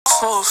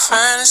for a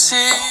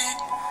fantasy.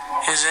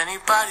 Is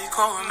anybody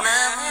gonna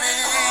remember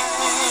me?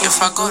 If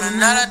I go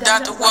tonight, I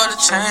doubt the world will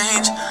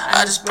change.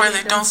 I just pray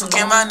they don't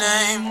forget my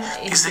name.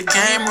 It's the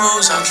game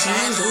rules, I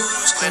can't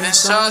lose. When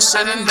it's all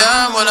said and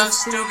done, will I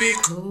still be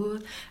cool?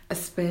 I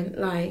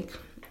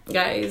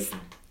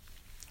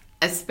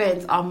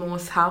spent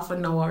almost half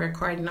an hour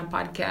recording a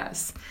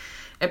podcast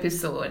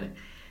episode,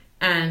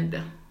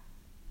 and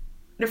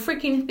the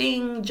freaking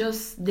thing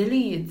just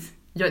deletes.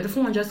 The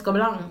phone just go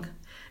blank.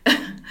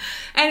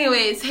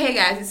 Anyways, hey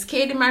guys, it's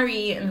Katie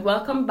Marie, and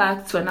welcome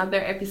back to another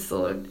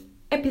episode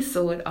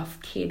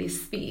of Katie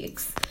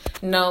Speaks.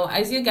 Now,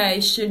 as you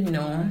guys should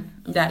know,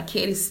 that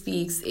Katie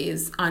Speaks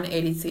is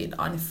unedited,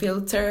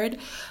 unfiltered,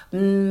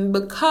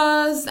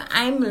 because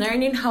I'm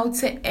learning how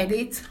to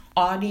edit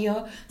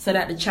audio so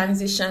that the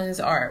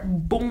transitions are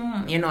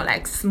boom,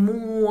 like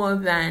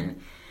smooth and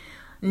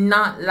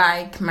not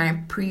like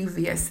my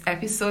previous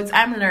episodes.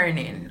 I'm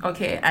learning,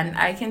 okay, and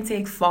I can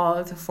take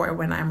fault for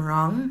when I'm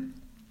wrong.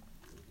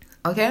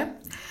 Okay,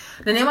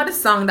 the name of the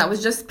song that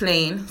was just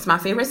playing, it's my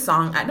favorite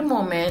song at the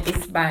moment.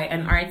 It's by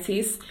an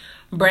artist,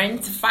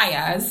 Brent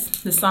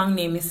Faiyaz. The song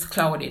name is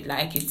Clouded.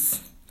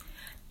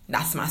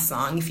 That's my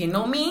song. If you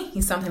know me,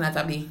 it's something that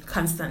I'll be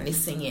constantly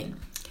singing.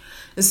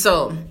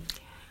 So,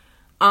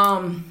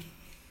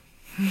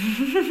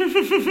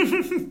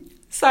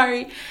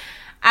 sorry,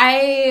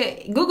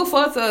 Google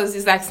Photos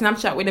is like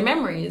Snapchat with the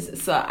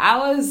memories. So I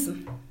was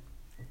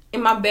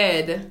in my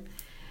bed,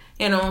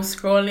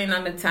 scrolling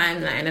on the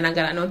timeline, and I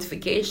got a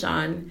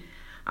notification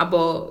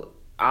about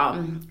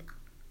a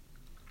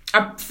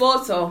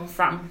photo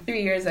from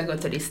 3 years ago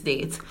to this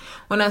date.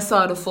 When I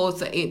saw the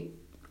photo,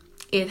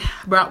 it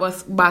brought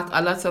us back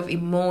a lot of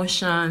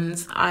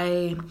emotions.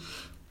 It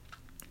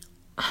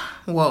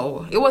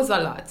was a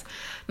lot.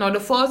 Now, the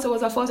photo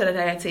was a photo that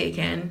I had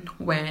taken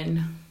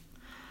when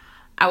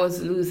I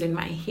was losing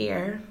my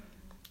hair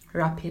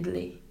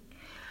rapidly,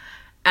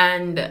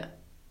 and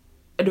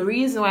the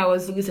reason why I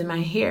was losing my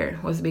hair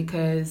was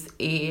because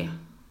a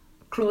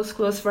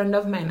close friend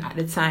of mine at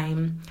the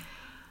time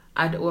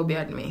had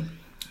OB'd me.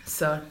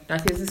 So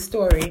that is the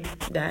story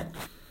that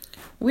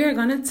we're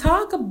gonna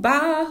talk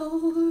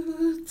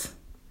about.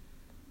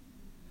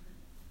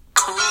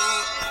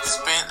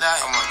 Spent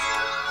like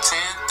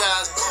 10,000,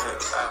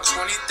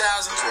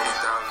 20,000,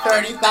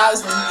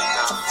 30,000,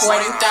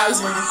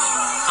 40,000.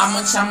 How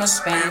much I'ma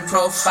spend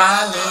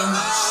profiling?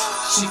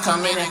 She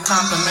come in and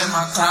compliment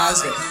my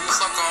closet.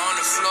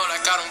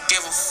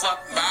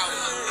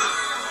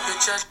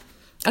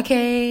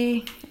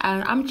 Okay,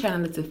 I'm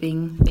trying not to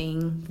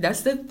thing.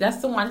 That's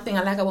the one thing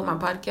I like about my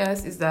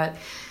podcast is that,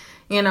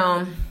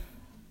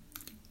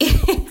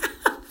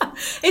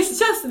 it's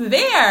just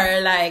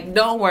there. Like,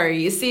 don't worry.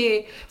 You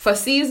see, for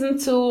season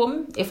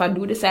 2, if I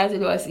do decide to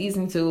do a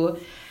season 2,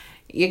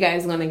 you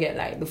guys gonna get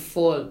like the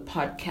full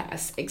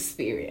podcast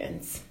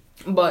experience.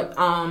 But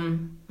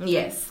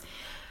yes,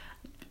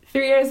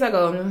 3 years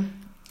ago,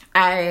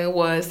 I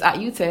was at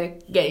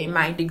UTech getting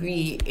my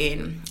degree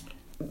in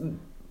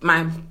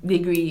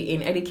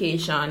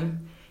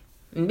education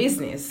in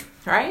business,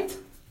 right?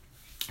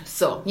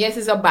 So, yes,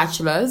 it's a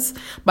bachelor's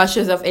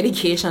of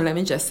education, let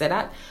me just say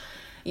that.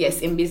 Yes,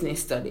 in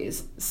business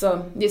studies.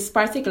 So, this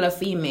particular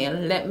female,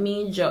 let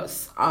me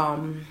just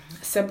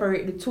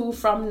separate the two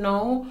from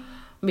now,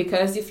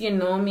 because if you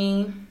know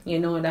me, you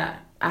know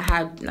that I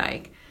had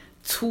like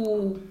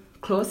 2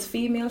 close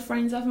female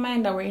friends of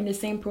mine that were in the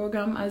same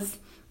program as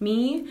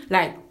me.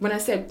 Like, when I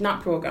said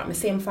not program, the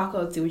same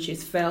faculty, which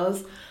is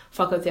FELS,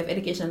 Faculty of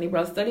Education and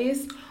Liberal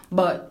Studies.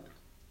 But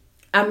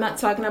I'm not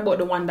talking about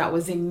the one that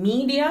was in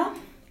media.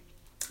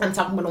 I'm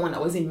talking about the one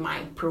that was in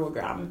my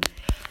program.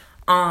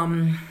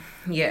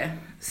 Yeah.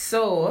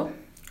 So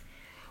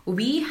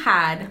we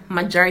had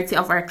majority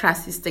of our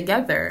classes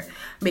together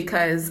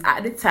because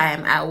at the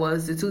time I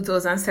was the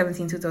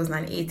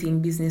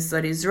 2017-2018 Business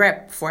Studies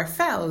rep for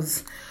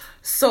FELS.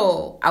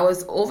 So I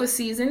was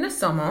overseas in the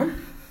summer.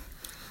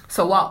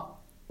 So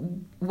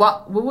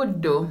what we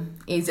would do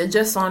is you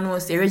just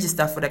almost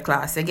register for the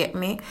class, you get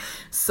me?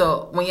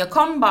 So when you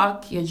come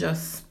back, you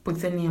just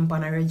put your name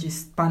on a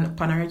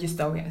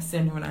register where you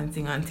send one and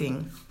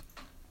thing.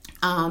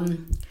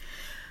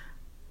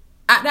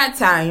 At that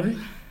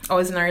time, I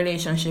was in a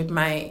relationship.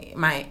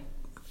 My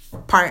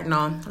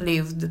partner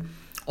lived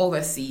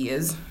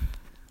overseas.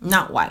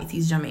 Not white,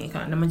 he's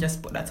Jamaican. Let me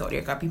just put that out there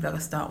because people are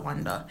going to start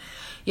wonder.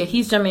 Yeah,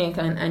 he's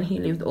Jamaican and he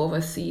lived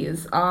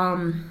overseas.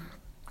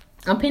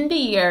 Up in the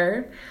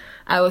year,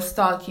 I was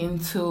talking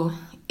to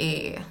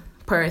a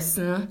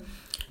person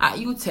at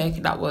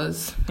UTech that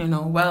was,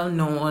 well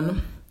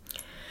known.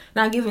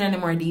 Not giving any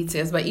more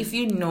details, but if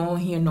you know,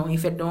 you know.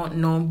 If you don't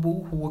know,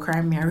 boo-hoo,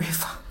 cry me a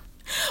river.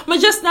 But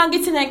just not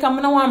getting like,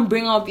 I'm not want to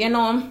bring up,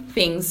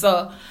 things.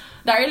 So,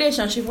 that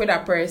relationship with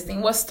that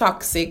person was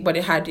toxic, but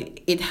it had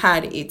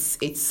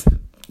its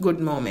good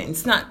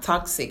moments. Not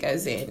toxic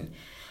as in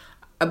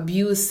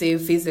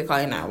abusive, physical,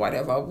 and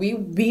whatever.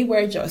 We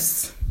were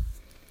just...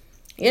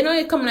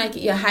 you come like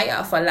you're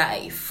higher for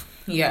life.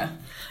 Yeah.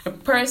 a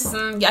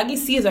person, Yagi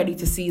Caesar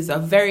to Caesar,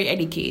 very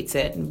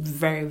educated,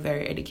 very,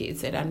 very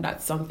educated. And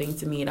that's something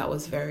to me that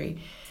was very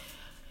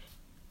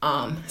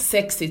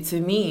sexy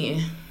to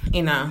me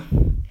in a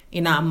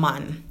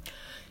man.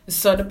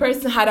 So the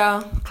person had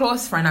a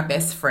close friend, a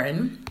best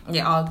friend. They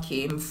all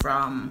came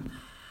from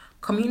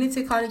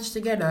community college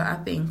together, I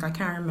think. I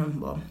can't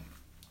remember.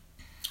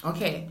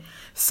 Okay,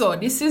 so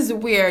this is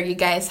where you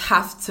guys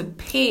have to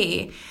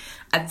pay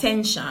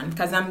attention,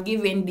 because I'm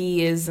giving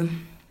these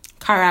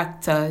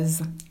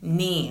characters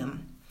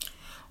name.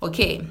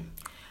 Okay,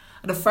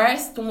 the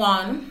first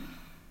one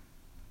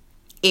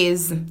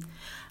is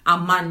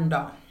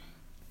Amanda.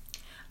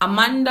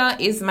 Amanda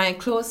is my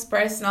close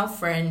personal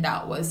friend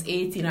that was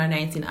 18 or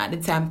 19 at the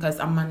time, because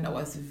Amanda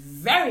was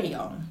very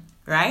young,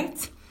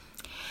 right?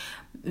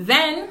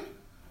 Then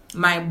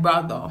my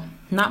brother,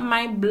 not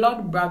my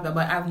blood brother,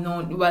 but I've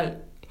known,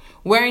 well,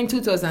 we're in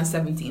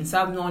 2017,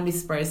 so I've known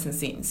this person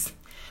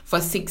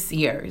for 6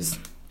 years,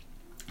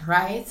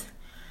 right?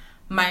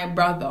 My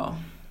brother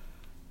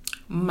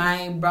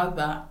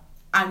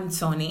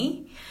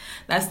Anthony,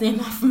 that's the name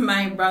of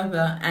my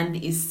brother, and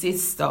his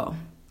sister.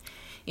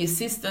 His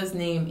sister's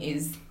name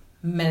is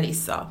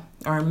Melissa,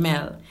 or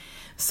Mel.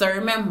 So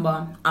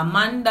remember,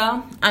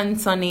 Amanda,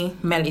 Anthony,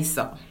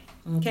 Melissa.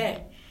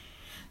 Okay.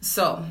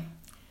 So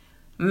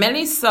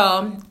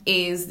Melissa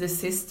is the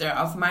sister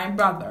of my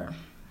brother.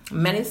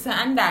 Melissa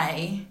and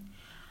I,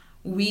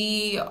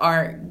 we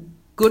are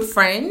good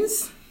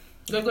friends.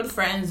 We're good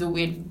friends.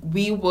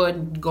 We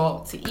would go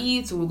out to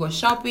eat. We would go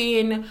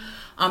shopping.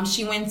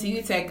 She went to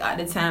UTech at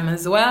the time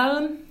as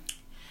well.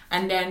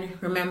 And then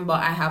remember,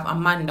 I have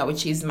Amanda,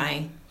 which is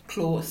my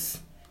close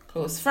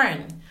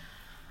friend,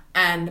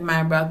 and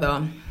my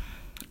brother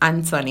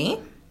Anthony.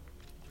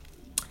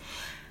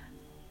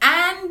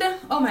 And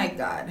oh my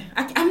God,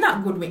 I'm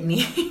not good with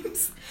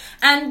names.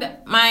 And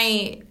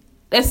my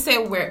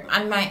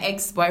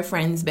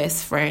ex-boyfriend's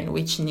best friend,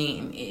 which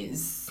name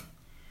is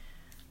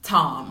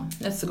Tom.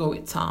 Let's go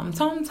with Tom.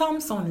 Tom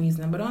sounds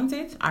reasonable, don't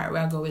it? Alright,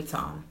 we'll go with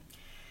Tom.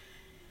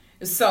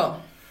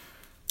 So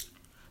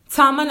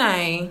Tom and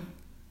I'm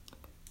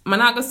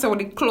not gonna say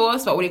we're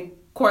close, but we're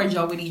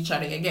cordial with each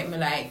other. You get me?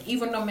 Like,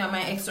 even though me and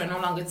my ex are no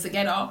longer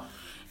together,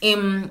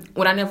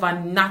 would I never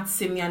not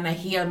see me and I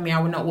hear me,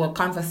 I would not have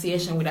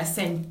conversation, would I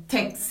send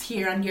texts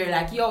here and there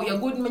like, yo, you're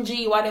good, my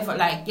G, whatever.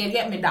 Like, you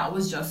get me? That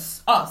was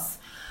just us,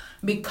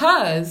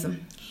 because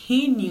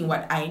he knew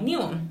what I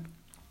knew.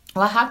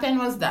 What happened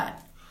was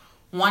that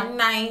one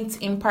night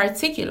in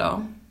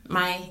particular,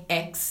 my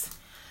ex,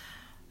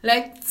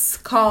 let's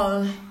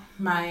call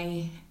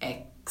my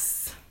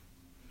ex,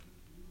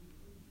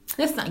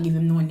 let's not give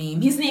him no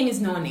name. His name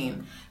is No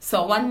Name.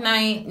 So one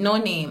night, No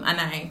Name and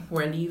I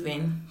were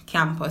leaving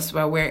campus,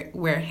 where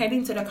we're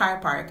heading to the car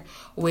park,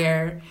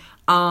 where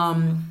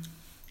we're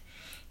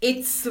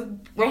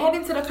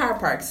heading to the car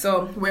park.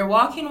 So we're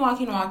walking.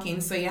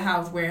 So you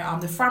have where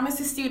the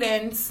pharmacy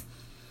students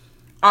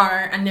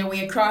are, and then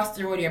we across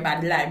the road here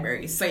by the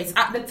library. So it's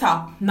at the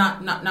top,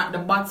 not the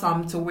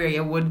bottom to where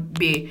you would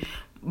be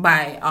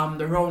by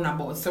the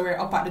roundabout. So we're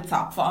up at the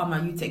top for all my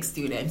UTech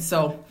students.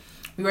 So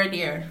we were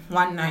there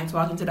one night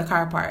walking to the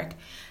car park,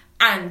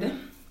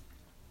 and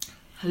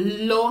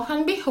lo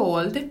and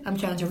behold, I'm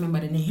trying to remember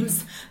the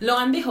names. Lo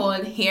and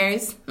behold,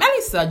 here's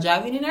Melissa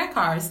driving in her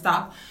car.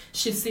 Stop.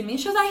 She see me.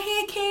 She's like,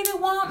 "Hey, Katie,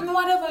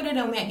 whatever they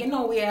don't make.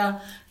 We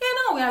are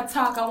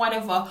talking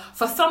whatever."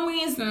 For some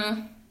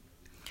reason,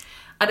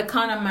 at the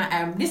corner of my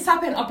eye, this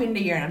happened up in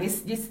the air.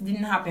 This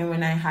didn't happen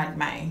when I had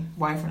my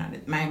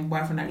boyfriend. My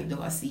boyfriend that lived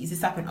overseas.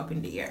 This happened up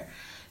in the air.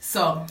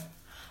 So,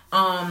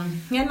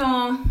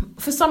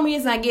 for some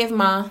reason I gave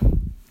No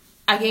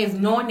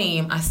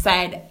Name a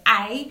side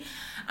eye,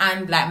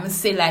 and like me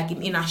say like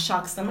in a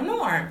shock, so I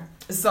know her.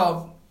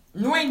 So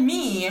knowing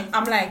me,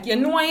 I'm like, you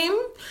know him?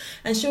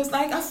 And she was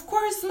like, of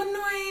course I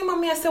know him.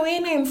 And I said, where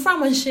you know him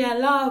from? And she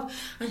love.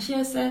 And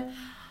she said,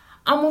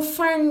 I'm a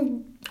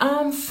friend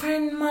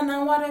man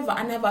and whatever.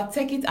 I never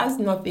take it as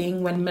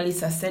nothing when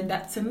Melissa said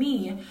that to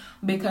me,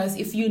 because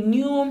if you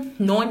knew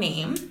No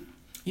Name,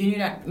 you knew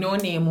that No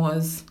Name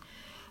was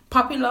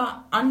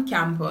popular on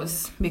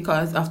campus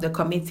because of the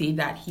committee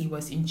that he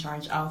was in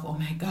charge of. Oh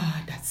my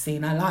God, that's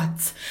saying a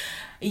lot.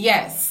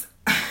 Yes.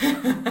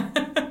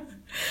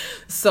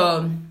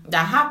 So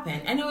that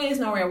happened. Anyways,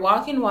 now we're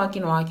walking,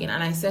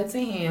 and I said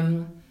to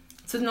him,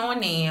 to No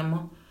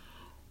Name,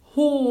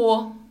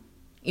 who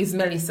is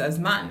Melissa's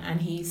man?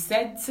 And he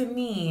said to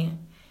me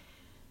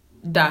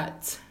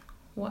that,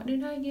 what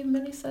did I give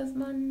Melissa's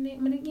man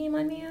name? Did I give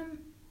my name?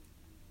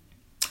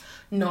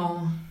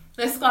 No.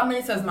 Let's call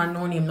Melissa's man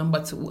No Name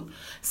number 2.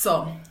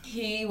 So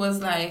he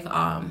was like,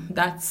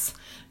 that's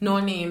No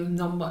Name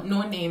number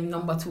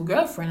 2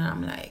 girlfriend. And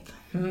I'm like,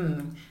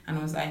 And I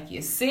was like,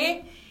 you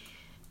see,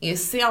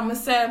 I'm gonna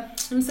say,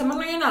 you're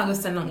not gonna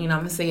say nothing. I'm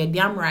gonna say, you're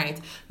damn right.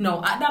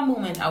 No, at that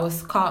moment, I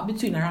was caught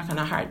between a rock and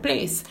a hard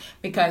place,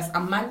 because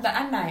Amanda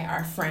and I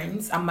are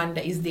friends.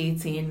 Amanda is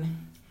dating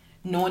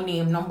No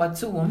Name number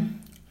 2.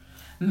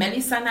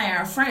 Melissa and I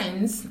are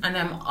friends, and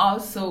I'm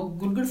also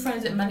good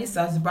friends with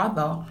Melissa's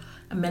brother.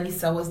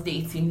 Melissa was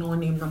dating No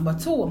Name number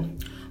 2.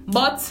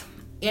 But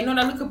you know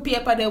that little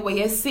paper there where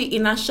you see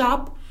in a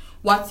shop,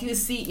 what you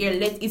see here,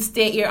 let it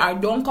stay here or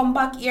don't come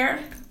back here.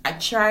 I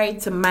try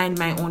to mind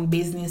my own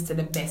business to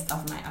the best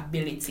of my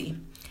ability.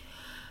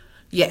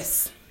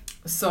 Yes.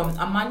 So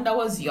Amanda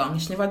was young.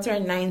 She never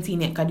turned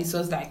 19 yet because this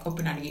was like up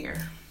in the year.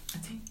 I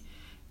think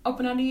up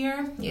in the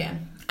year. Yeah.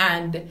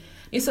 And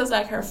this was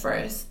like her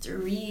first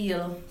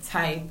real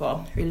type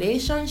of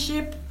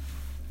relationship.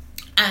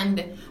 And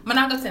I'm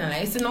not gonna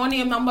say it's No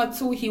Name number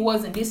 2. He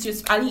wasn't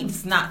disrespectful. At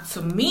least not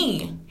to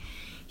me.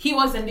 He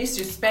wasn't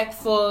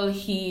disrespectful.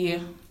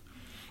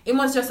 It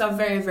was just a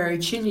very, very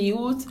chill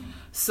youth.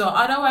 So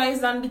otherwise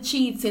than the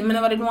cheating, I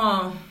never did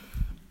want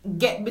to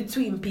get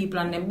between people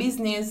and their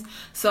business.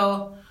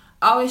 So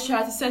I always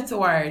try to say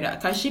to her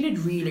that, because she did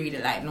really,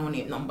 really like No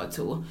Name number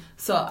 2.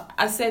 So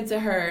I said to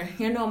her,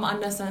 I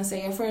understand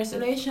say your first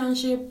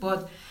relationship,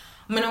 but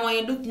I don't want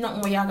you to do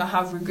nothing where you're going to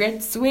have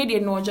regrets with,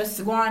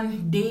 just go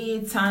on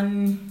dates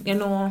and,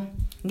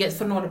 get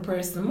to know the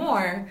person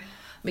more.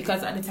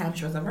 Because at the time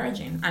she was a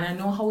virgin. And I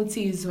know how it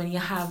is when you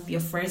have your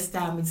first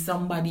time with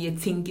somebody, you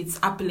think it's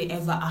happily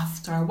ever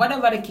after,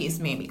 whatever the case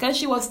may be. Because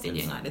she was still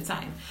young at the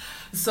time.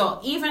 So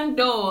even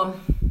though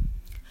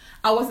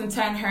I wasn't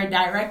telling her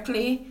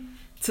directly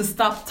to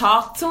stop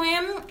talk to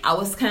him, I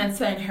was kind of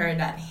telling her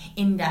that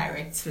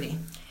indirectly.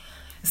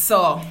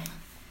 So,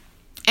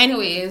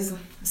 anyways,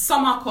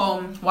 summer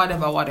come,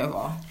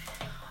 whatever.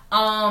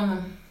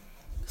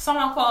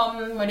 Summer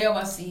come, when they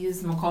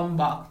overseas, I come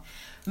back.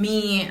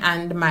 Me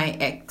and my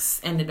ex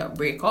ended up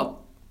break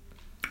up.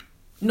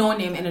 No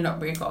Name ended up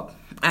break up.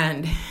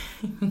 And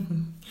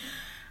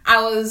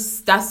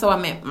that's how I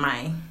met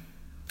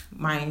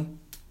my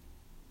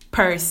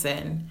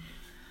person.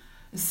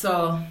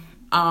 So,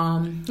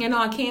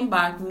 I came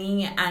back.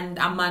 Me and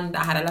Amanda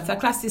had a lot of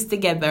classes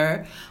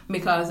together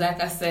because,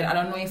 like I said, I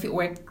don't know if it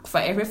worked for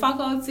every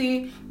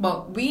faculty,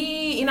 but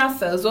we in a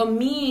field, so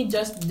we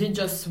just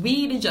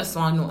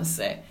want to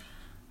say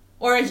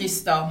or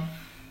register.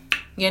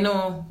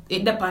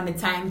 It depends on the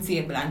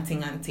timetable and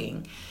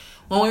thing.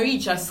 When we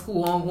reach a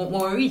school, when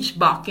we reach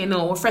back,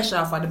 we're fresh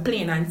off of the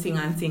plane and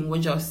thing, we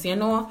just, going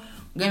to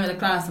the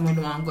class and we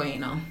don't want to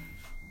go,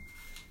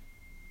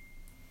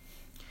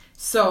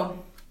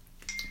 So,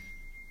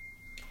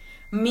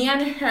 me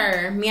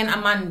and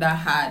Amanda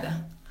had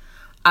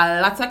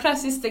a lot of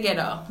classes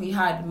together. We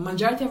had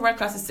majority of our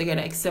classes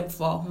together except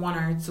for 1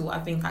 or 2, I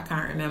think, I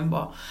can't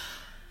remember.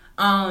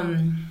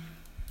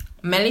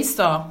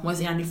 Melissa was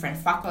in a different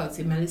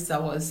faculty. Melissa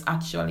was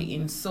actually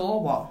in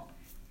Sober,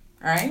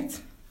 right?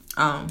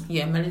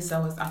 Melissa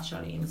was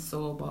actually in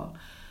Sober.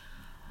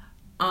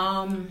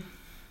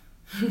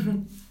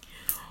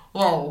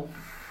 Whoa.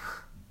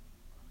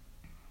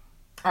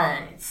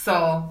 Alright,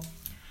 so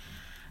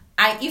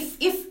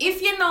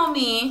if you know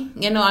me,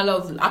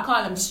 I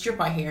call them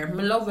stripper hair.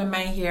 I love when my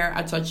hair,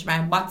 I touch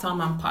my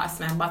bottom and pass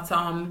my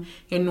bottom,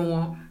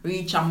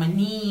 reach on my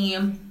knee.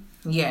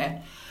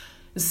 Yeah.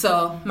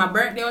 So my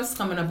birthday was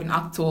coming up in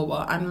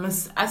October, and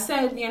I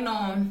said,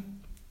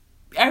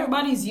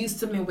 everybody's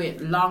used to me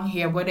with long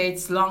hair, whether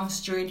it's long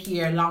straight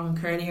hair, long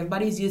curly,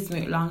 everybody's used to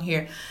me with long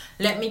hair.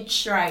 Let me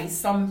try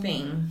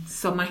something.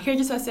 So my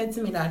hairdresser said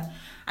to me that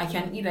I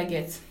can either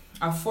get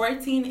a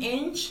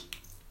 14-inch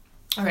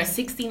or a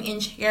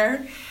 16-inch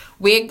hair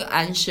wig,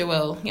 and she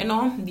will,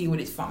 deal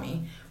with it for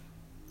me.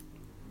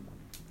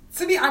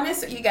 To be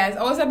honest with you guys,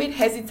 I was a bit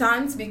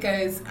hesitant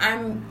because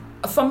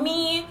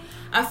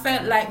I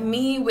felt like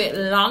me with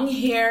long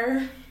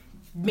hair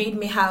made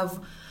me have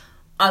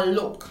a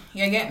look.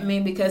 You get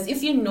me? Because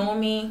if you know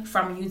me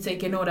from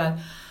UTech, you know that,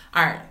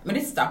 alright, I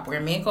did stop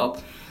wearing makeup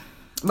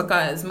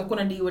because I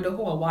couldn't deal with the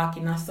whole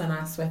walking in the sun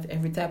and sweat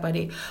every type of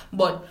day.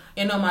 But,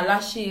 my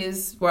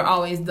lashes were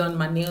always done,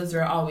 my nails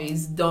were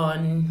always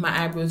done,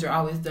 my eyebrows were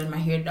always done, my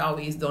hair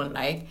always done.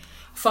 Like,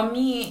 for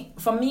me,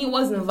 it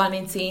wasn't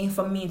vanity.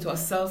 For me, it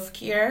was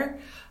self-care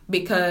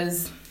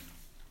because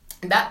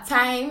that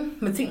time,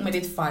 I think I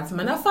did fat.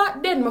 Man, I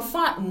fat then, I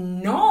fat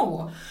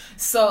no.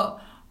 So,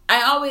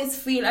 I always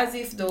feel as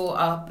if though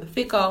a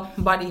thicker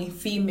body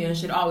female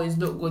should always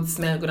look good,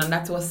 smell good, and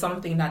that was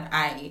something that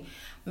I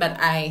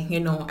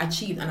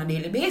achieved on a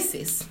daily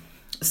basis.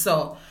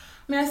 So,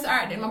 I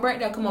started, then my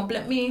birthday come up,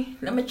 let me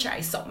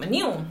try something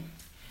new.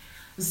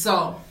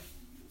 So,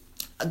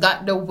 I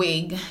got the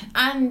wig,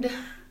 and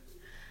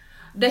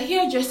the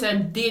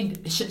hairdresser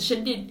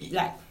she did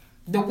like,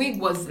 the wig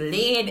was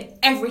laid,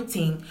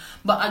 everything,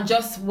 but I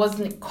just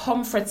wasn't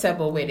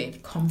comfortable with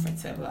it.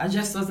 I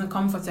just wasn't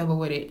comfortable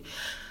with it.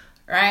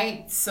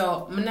 Right?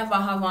 So, I never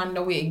have on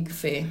the wig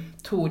for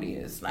 2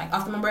 days. Like,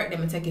 after my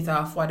birthday, I take it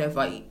off,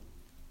 whatever.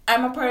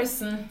 I'm a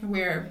person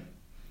where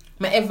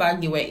I ever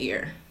argue with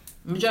ear.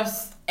 I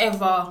just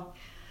ever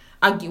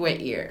argue with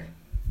ear.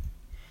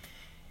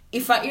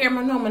 If I hear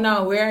my number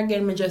now, where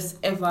again, I just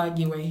ever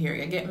argue with ear.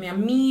 You get me?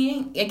 And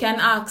me, you can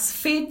ask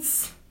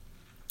Fitz.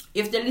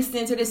 If they're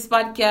listening to this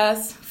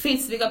podcast,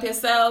 Fitz, big up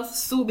yourself.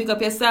 Sue, big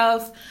up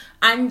yourself.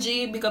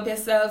 Angie, big up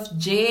yourself.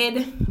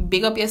 Jade,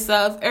 big up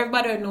yourself.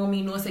 Everybody who know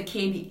me knows that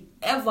Katie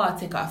ever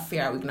take off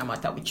fair wig no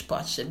matter which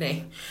part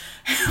today.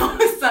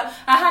 So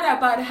I had a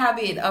bad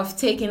habit of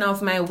taking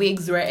off my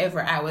wigs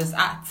wherever I was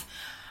at.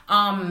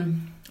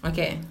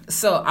 Okay,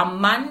 so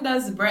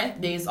Amanda's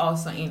birthday is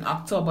also in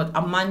October,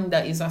 but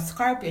Amanda is a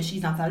Scorpio,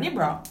 she's not a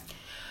Libra.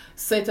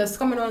 So it was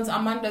coming on to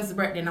Amanda's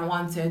birthday, and I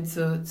wanted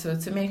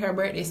to make her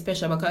birthday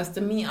special because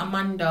to me,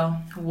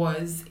 Amanda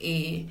was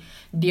a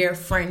dear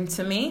friend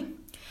to me.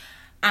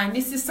 And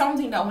this is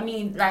something that we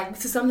need, like,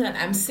 this is something that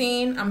I'm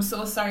saying. I'm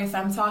so sorry if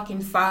I'm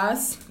talking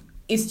fast.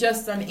 It's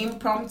just an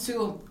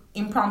impromptu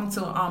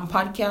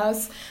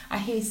podcast. I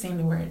hate saying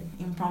the word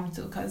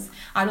impromptu because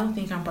I don't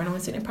think I'm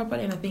pronouncing it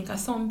properly, and I think I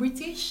sound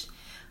British.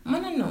 I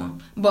don't know.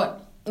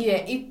 But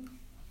yeah,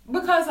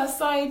 because I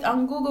saw it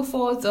on Google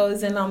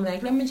Photos, and I'm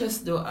like, let me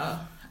just do a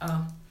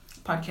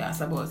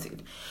podcast about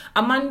it.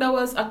 Amanda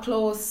was a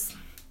close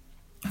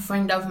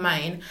friend of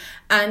mine,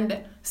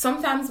 and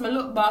sometimes I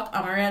look back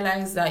and I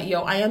realize that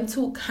I am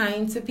too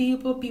kind to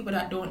people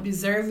that don't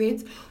deserve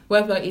it,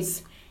 whether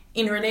it's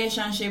in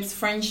relationships,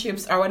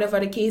 friendships, or whatever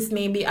the case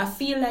may be. I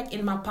feel like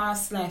in my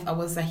past life I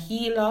was a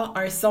healer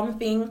or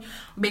something,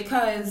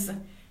 because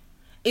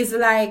it's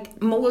like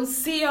I will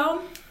see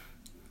you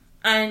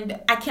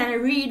and I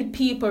can read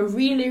people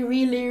really,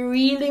 really,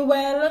 really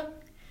well.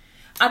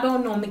 I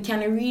don't know, I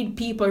can read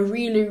people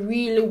really,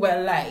 really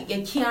well. Like,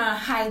 you can't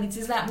hide it.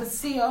 It's like I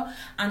see you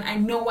and I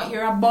know what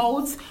you're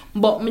about,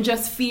 but I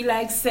just feel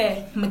like,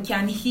 say, I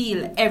can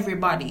heal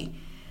everybody.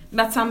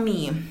 That's a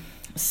me.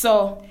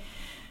 So,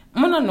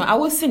 I don't know. I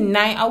would say the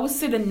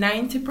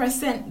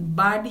 90%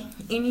 bad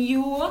in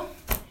you,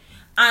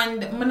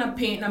 and I'm not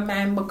paying a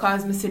mind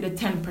because I see the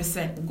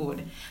 10%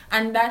 good.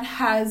 And that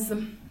has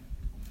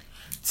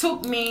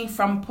took me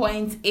from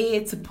point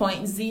A to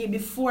point Z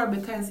before,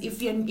 because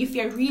if you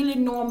really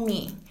know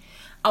me,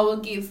 I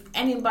will give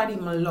anybody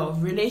my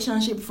love,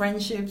 relationship,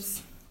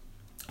 friendships,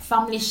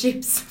 family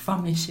ships.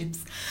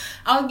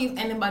 I'll give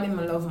anybody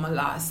my love, my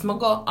last. I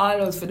go all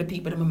out for the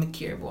people that I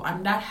care about,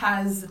 and that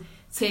has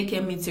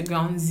taken me to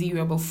ground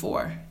zero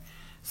before.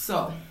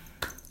 So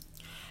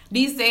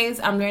these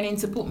days I'm learning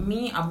to put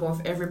me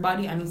above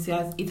everybody, and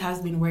it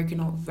has been working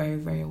out very,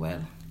 very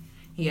well.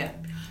 Yeah.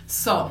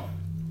 So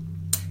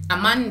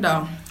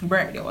Amanda's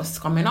birthday was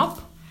coming up.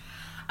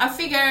 I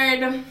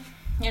figured,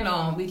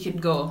 we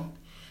could go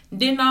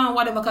dinner,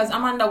 whatever, because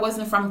Amanda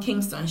wasn't from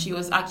Kingston. She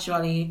was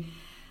actually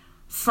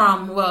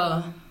from,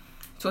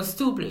 it was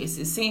two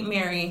places, St.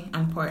 Mary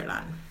and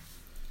Portland,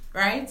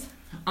 right?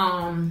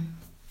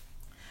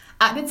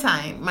 At the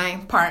time, my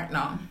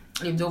partner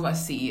lived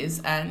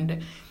overseas,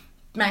 and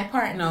my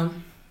partner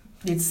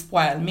did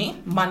spoil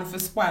me. Man for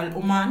spoil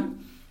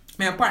woman.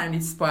 My partner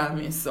did spoil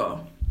me,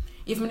 so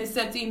if I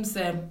said to him,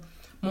 say,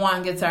 I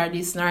want to get her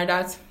this or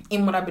that, he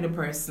would be the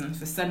person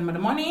to send me the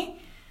money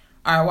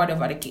or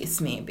whatever the case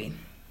may be.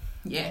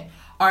 Yeah.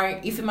 Or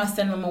if he must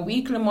send me my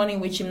weekly money,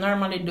 which he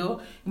normally do,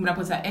 he would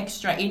put an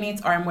extra in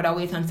it, or he would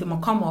wait until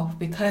I come up,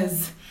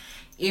 because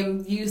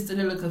I'm used to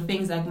the little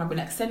things like, maybe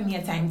like, send me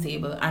a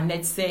timetable, and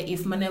let's say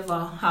if I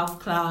never have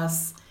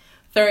class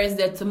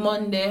Thursday to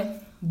Monday,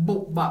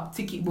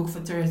 ticket book for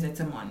Thursday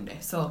to Monday.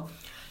 So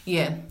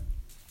yeah,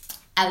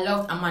 I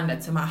love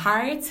Amanda to my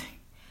heart.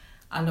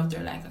 I loved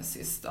her like a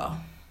sister.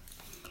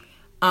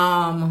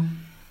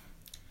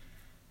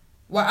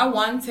 What I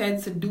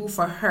wanted to do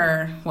for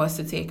her was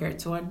to take her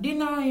to a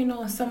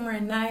dinner, somewhere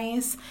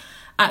nice.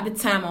 At the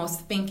time, I was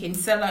thinking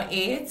Cellar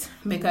 8,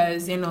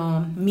 because,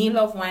 me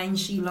love wine,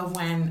 she love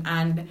wine,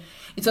 and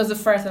it was the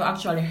first I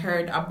actually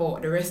heard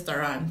about the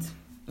restaurant,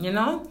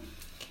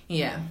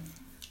 Yeah.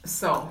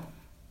 So,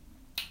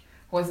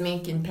 was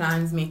making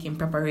plans, making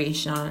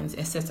preparations,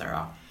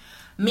 etc.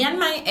 Me and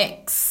my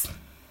ex,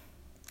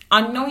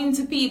 unknowing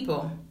to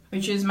people,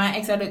 which is my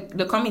ex at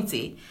the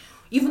committee,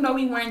 even though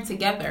we weren't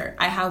together,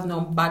 I have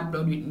no bad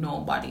blood with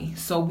nobody.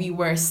 So we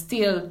were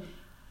still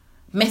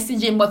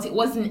messaging, but it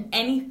wasn't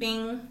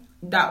anything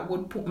that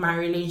would put my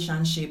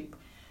relationship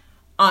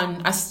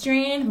on a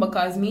strain,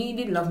 because me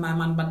did love my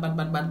man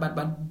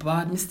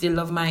bad. Me still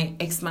love my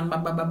ex-man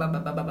bad.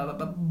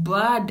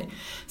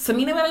 So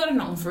me never got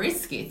nothing for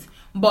risk it.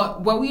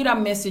 But what we that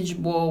message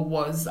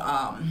was,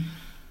 like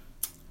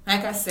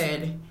I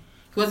said,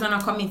 he was on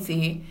a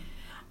committee.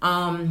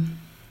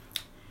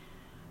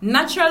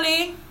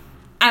 Naturally,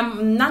 I'm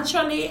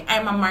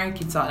a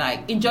marketer.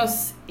 Like, it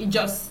just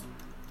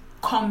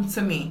come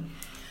to me.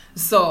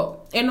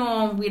 So,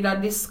 we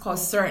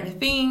discuss certain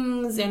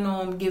things,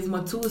 give my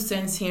 2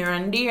 cents here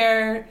and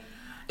there.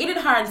 It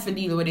is hard to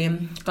deal with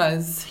him,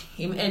 because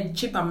him head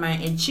cheap and my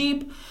head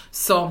cheap.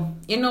 So,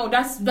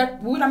 that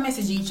we would have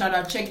message each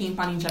other, checking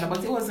on each other,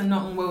 but it wasn't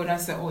nothing where we would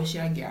have said, oh, she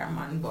a girl,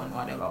 man, gun,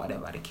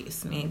 whatever the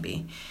case may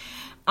be.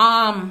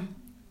 I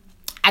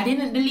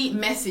didn't delete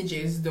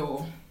messages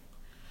though.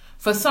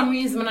 For some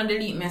reason, I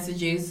delete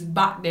messages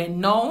back then.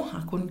 No,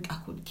 I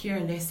could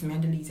care less. Me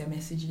delete a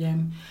message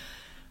them.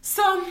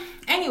 So,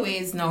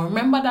 anyways, now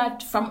remember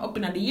that from up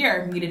in the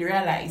year, we did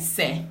realize,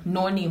 say,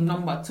 no name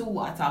number 2,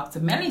 I talked to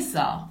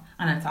Melissa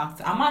and I talked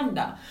to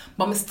Amanda.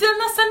 But I still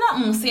not say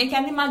nothing. So you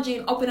can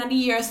imagine up in the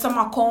year,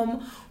 summer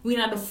come, we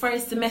in the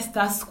first semester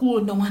of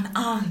school, no one,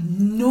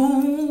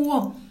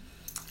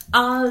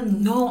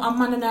 no,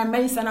 Amanda and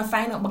Melissa and I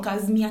find out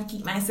because me I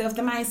keep myself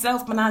to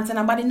myself, but not tell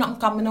nobody nothing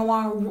come, I don't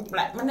want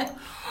like, I didn't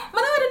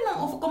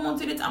know if I come out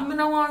with it, I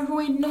don't want to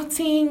ruin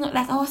nothing,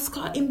 like I was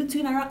caught in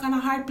between a rock and a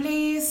hard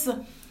place.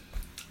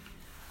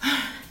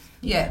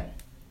 Yeah.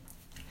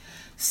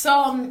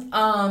 So,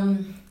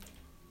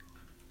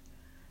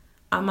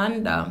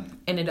 Amanda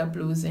ended up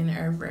losing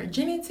her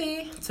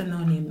virginity to no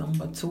name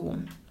number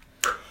 2.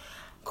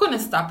 Couldn't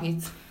stop it.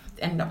 It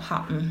ended up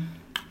happening.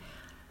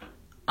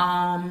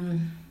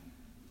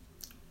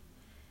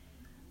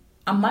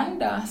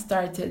 Amanda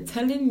started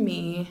telling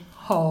me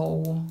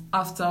how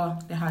after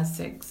they had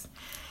sex,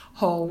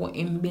 how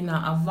him been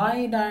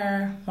avoid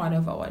her,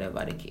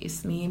 whatever the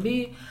case may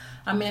be.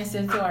 I mean, I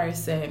said to her,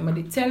 say, but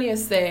they tell you,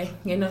 say,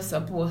 you're not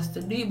supposed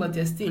to do it, but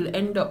you still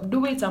end up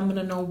do it. I'm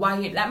gonna know why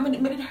it, like,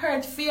 it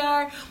hurt for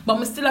her, but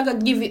I'm still gonna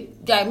give it,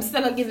 I'm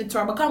still gonna give it to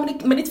her,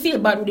 because I feel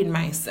bad within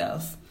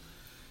myself.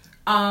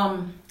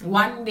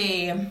 One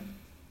day,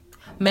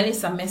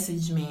 Melissa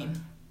messaged me,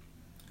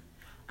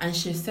 and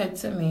she said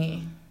to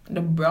me,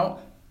 the girl,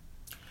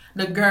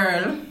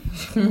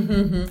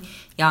 you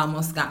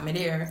almost got me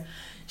there.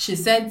 She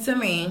said to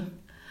me,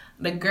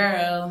 the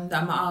girl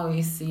that I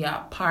always see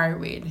at par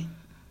with,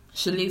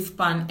 she lives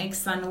on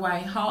X and Y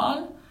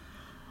Hall.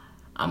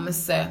 I'ma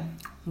say,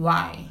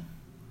 why?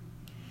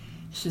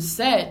 She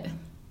said,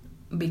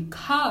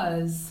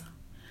 because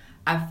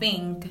I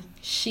think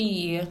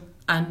she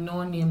and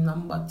no name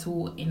number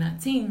 2 in her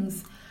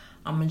things.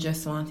 I'ma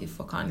just want it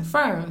for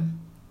confirm.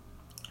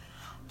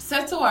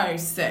 Said to her,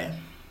 say,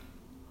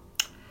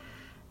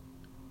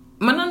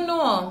 I don't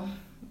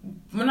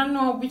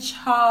know which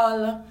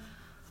hall.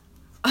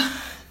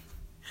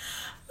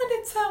 I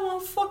did tell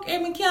one fuck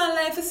him, I can't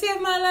lie to save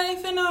my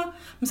life, you know.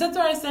 I said to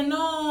her, I said,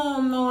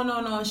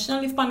 no, she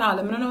don't live on all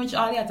them. I don't know which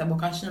hall yet,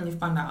 because she don't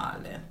live on the hall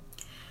there.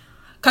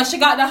 Because she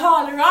got the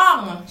hall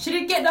wrong. She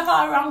did get the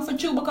hall wrong for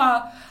true,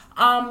 because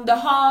the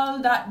hall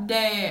that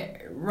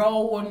they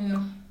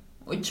round,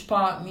 which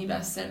part me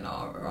that said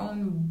no,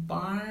 round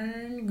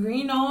barn,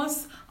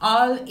 greenhouse,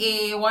 all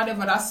A,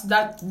 whatever, that's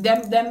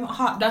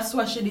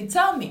what she did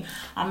tell me.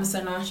 I'm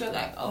saying, no, she was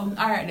like, oh,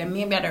 alright then,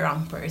 maybe I'm the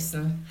wrong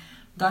person.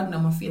 God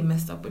knows I feel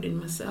messed up within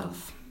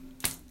myself.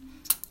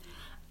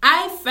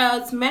 I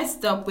felt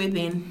messed up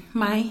within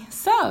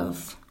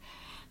myself.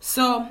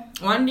 So,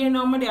 one day,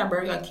 I'm at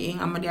Burger King,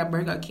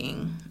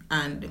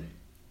 and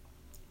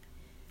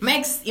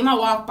Max, he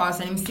walk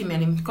past and him see me,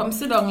 and him come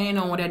sit down, you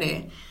know, what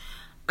there.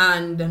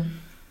 And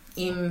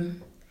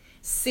him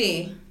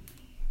say,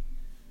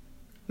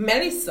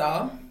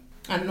 Melissa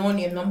and no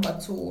name number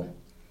 2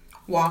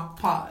 walk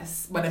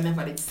past, but I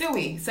never did see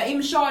we. So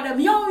him show them,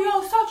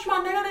 yo, such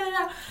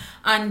man,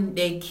 and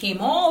they came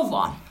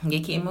over,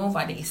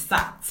 they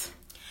sat.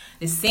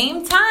 The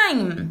same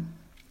time,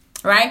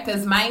 right?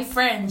 Because my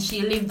friend,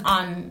 she lived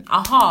on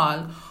a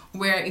hall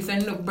where if you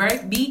look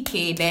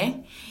BK there,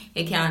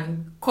 you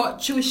can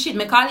cut through shit.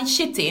 Me call it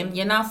shitty.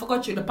 You know,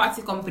 go through the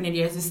party company.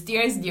 There's the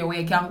stairs there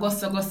where you can go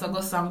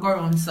and go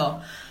around.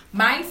 So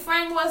my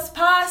friend was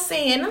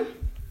passing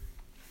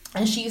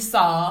and she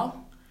saw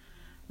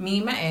me,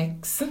 my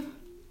ex.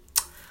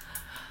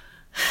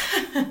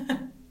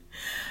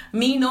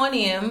 Me, no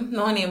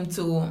name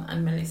 2,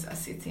 and Melissa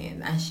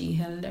sitting, and she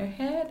held her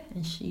head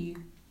and she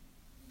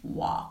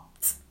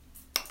walked.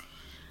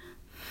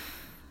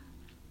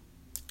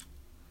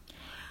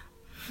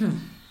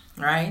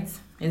 Right?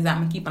 Is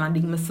that me keep on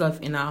digging myself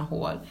in a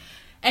hole.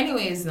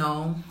 Anyways,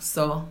 now,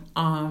 so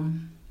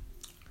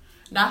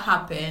that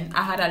happened.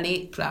 I had a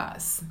late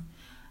class,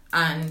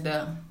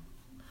 and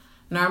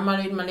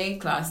normally in my late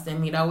class,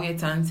 then me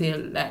wait until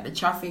like the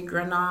traffic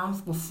run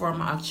off before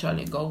I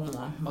actually go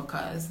home,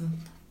 because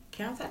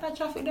can't take that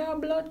traffic there a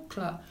blood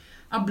clot,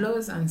 a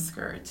blouse and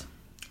skirt.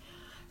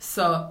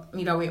 So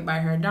me wait by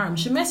her dorm.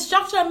 She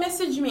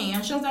messaged me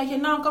and she was like, you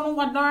know, come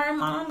over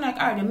dorm. And I'm like,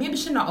 alright, maybe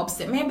she not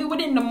upset. Maybe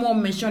within the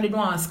moment she didn't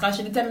want to, because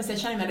she did tell me say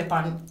she didn't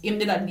depend him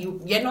did that,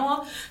 you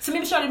know. So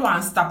maybe she didn't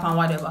want to stop and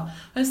whatever.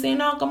 I say,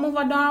 no, come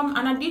over dorm,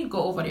 and I did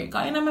go over there.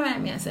 Because you know my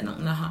me I said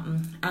nothing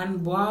happened.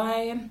 And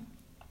boy,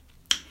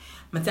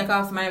 I take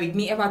off my wig.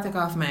 Me ever take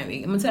off my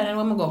wig. I'm telling you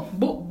when I go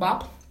boop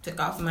bop, take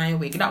off my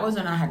wig. That was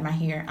when I had my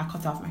hair. I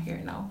cut off my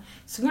hair now.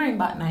 It's growing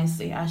back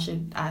nicely. I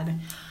should add,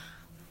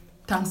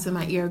 thanks to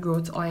my ear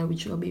growth oil,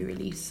 which will be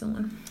released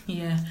soon.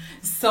 Yeah.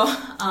 So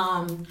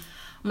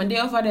my day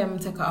over them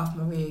take off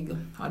my wig,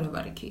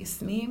 whatever the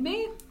case may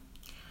be.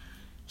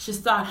 She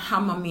started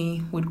hammering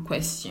me with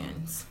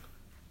questions.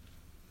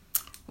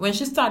 When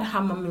she started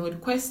hammering me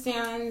with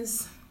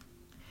questions,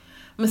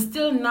 I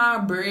still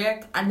not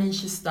break, and then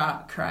she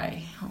start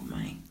cry. Oh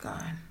my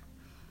God.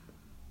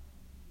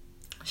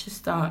 She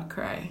start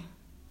cry.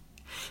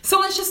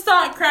 So when she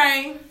start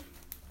crying,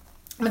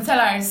 I tell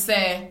her,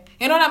 say,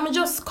 you know that me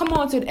just come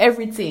out with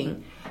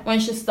everything. when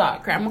she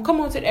start crying, I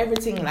come out with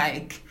everything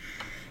like,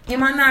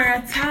 him and her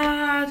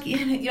attack,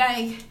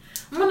 like,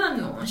 I don't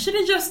know. She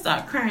did just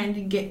start crying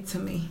to get to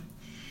me.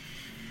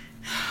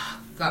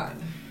 God.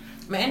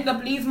 I end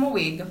up leaving my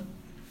wig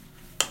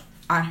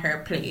at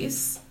her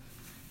place.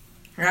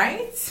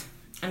 Right?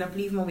 End up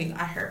leaving my wig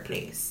at her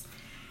place.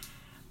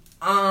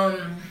 Her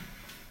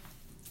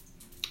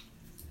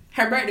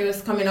birthday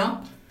was coming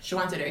up. She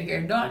wanted her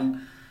hair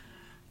done.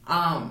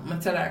 I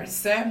tell her,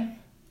 say,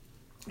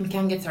 we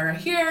can get her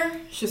hair.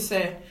 She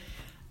said,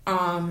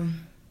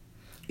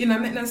 it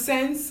don't make no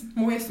sense.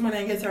 Most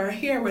money get her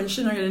hair when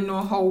she don't really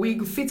know how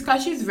wig fit,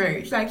 because she's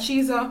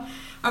a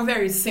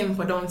very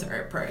simple, down to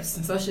earth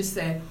person. So she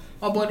said,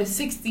 about the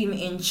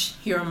 16-inch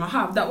hair I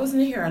have, that wasn't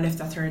the hair I left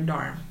at her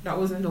dorm. That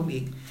wasn't the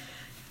wig.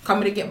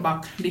 Come to get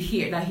back the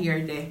hair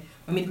there.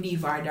 When I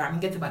leave her dorm, I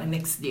get about the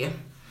next day.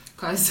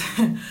 Because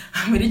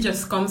I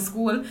just come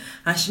school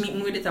and she meet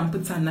me with it and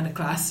put it in the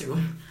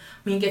classroom.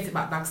 When you get it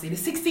backstage.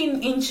 The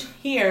 16-inch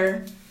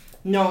hair,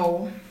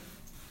 no.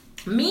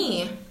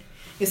 Me,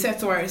 he said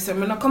to her, so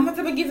I'm not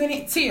comfortable giving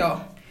it to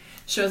you.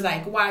 She was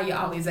like, why you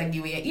always give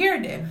you your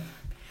ear then?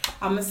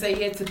 I'm going to say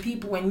yeah to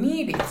people when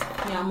need it.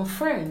 Yeah, I'm a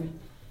friend.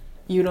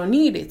 You don't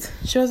need it.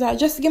 She was like,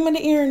 just give me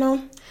the ear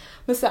now.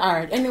 I said,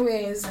 alright.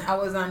 Anyways, I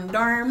was on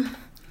dorm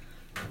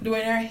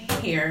doing her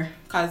hair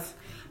because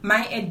my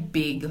head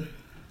big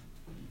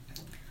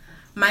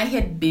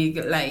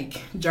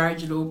like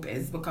George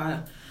Lopez, because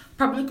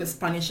probably because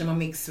Spanish I'm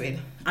mixed with,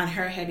 and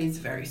her head is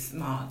very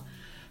small.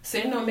 So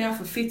you know me have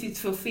to fit it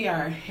for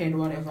her head,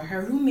 whatever.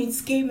 Her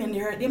roommates came in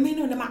there, they may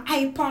know them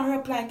eye power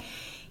up like,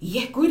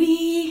 yeah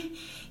goody,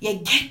 you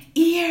get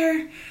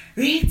here,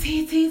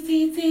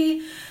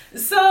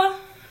 so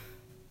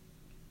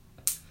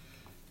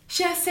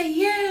she say,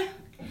 yeah,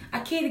 I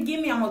can't give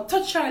me, I'm gonna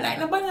touch her like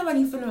nobody never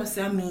need to know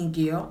say I'm me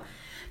girl.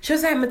 She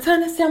was like, I'm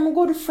trying to say I'm a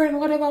good friend,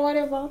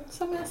 whatever.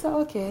 So I said,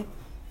 okay.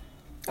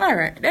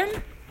 Alright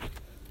then.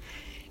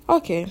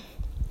 Okay.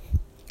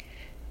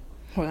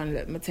 Hold on,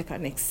 let me take a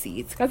next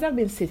seat. Because I've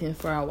been sitting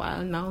for a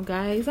while now,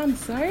 guys. I'm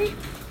sorry.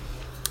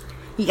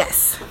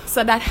 Yes.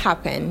 So that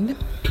happened.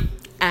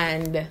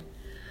 And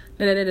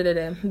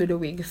do the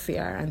wig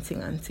fair and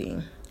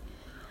thing.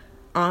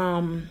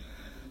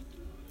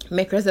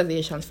 Make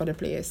reservations for the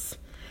place.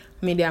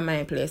 Me and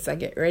my place. I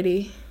get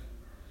ready.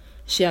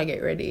 She I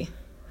get ready.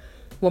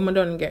 When I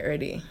don't get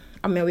ready,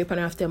 I mean, wait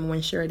after me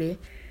when she ready.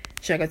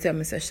 She got tell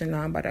me say she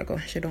not bad go.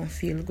 She don't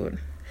feel good.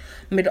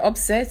 I'm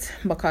upset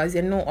because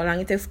you know how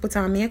long it takes to put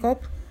on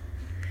makeup.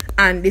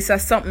 And this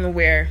is something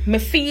where me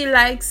feel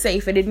like, say,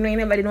 if I didn't know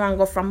anybody don't want to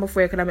go from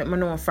before, I could have met me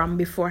know from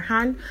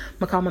beforehand.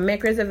 Because I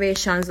make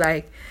reservations,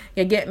 like,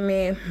 you get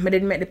me, I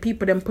didn't make the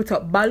people them put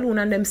up balloon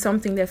and them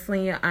something there for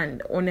you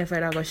and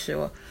whenever I go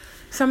show.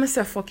 So I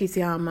say, fuck it,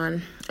 yeah,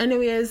 man.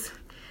 Anyways,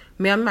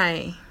 me and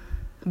my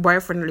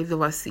boyfriend live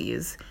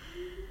overseas.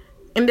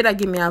 Him did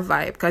give me a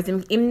vibe because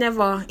him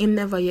never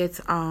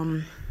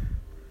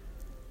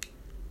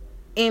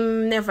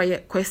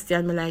yet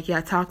question me like,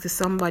 yeah, talk to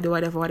somebody,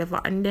 whatever,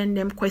 and then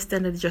them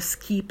questions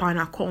just keep on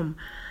a come,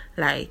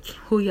 like,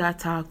 who you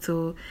talk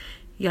to,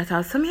 me.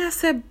 I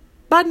said,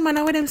 bad man,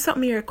 where them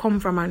something here come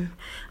from,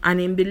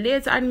 and him be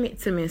late admit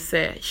to me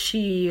say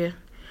she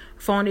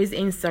found his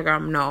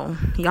Instagram now.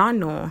 Y'all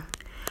know,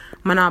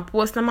 man, I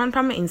post a man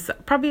from my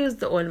Instagram. Probably was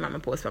the old man I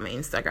post from my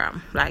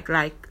Instagram, like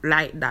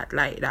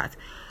that.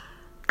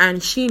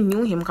 And she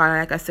knew him because,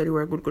 like I said, we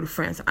were good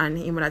friends. And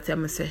he would tell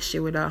me, say, she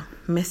would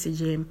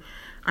message him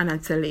and I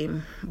tell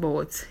him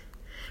about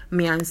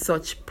me and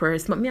such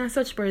person. But me and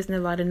such person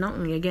never had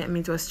nothing. You get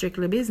me? It was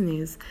strictly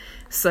business.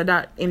 So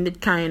that in the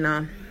kind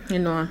of, you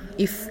know,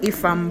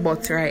 if I'm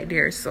but right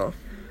there. So,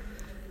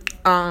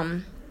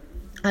 I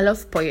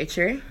love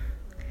poetry.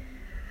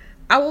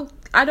 I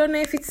don't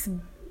know if it's,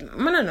 I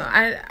don't know.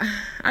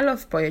 I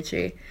love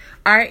poetry.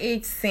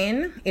 R.H.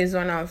 Sin is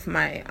one of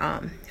my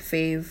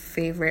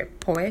favorite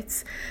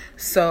poets.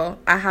 So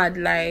I had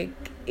like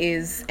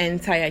his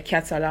entire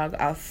catalog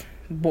of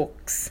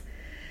books,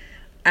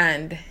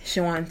 and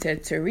she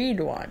wanted to read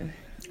one.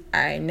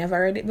 I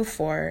never read it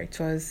before. It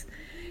was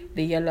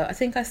the yellow. I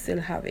think I still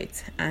have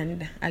it,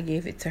 and I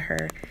gave it to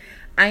her.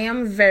 I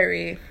am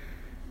very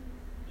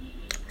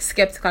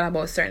skeptical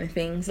about certain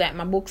things, like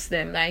my books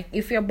them. Like,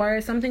 if you borrow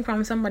something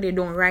from somebody,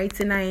 don't write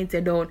tonight.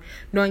 You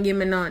don't give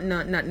me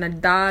no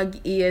dog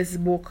ears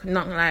book,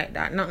 nothing like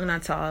that, nothing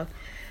at all.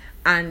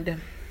 And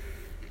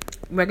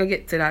we're gonna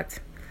get to that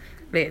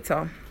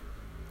later.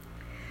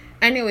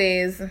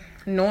 Anyways,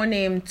 No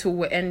Name 2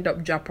 will end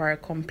up drop her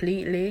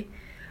completely,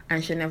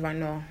 and she never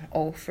know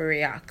how to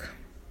react.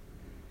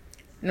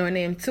 No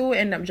Name 2 will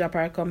end up drop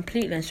her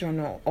completely, and she don't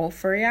know how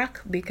to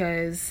react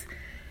because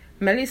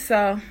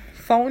Melissa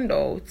found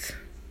out,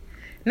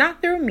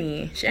 not through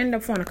me. She ended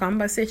up phone a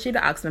conversation. She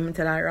asked them to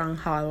tell her wrong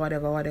hall,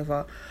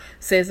 whatever.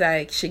 Says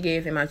like she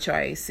gave him a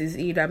choice. It's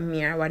either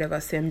me or whatever.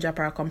 Same drop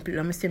her completely.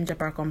 Let me same drop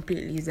her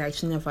completely. It's like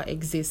she never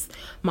exists.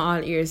 My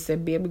all ears say,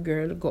 baby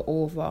girl, go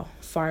over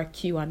for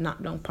Q and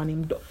knock down upon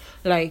him.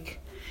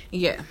 Like,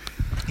 yeah.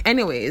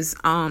 Anyways,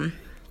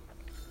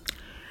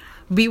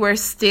 we were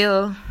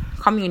still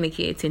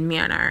communicating, me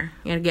and her.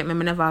 You get me? I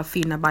never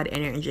feel no bad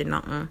energy,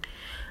 nothing.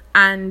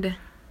 And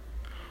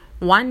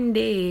one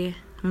day,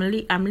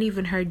 I'm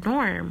leaving her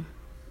dorm.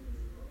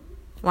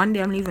 One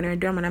day I'm leaving her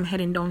dorm and I'm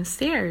heading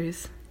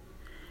downstairs.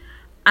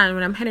 And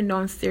when I'm heading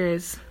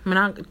downstairs,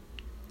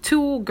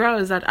 two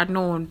girls that I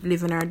know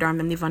live in her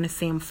dorm and live on the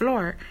same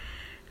floor.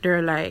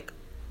 They're like,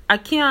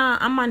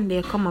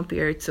 Amanda come up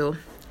here too.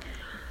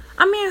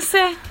 I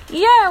say,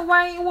 yeah,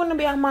 why you wanna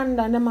be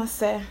Amanda? And them I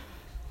say,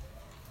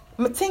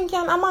 I'm thinking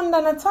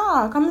Amanda not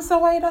talk. I'm say,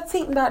 why you don't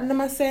think that? And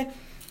them I say,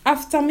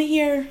 after me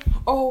hear,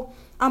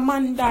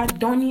 Amanda,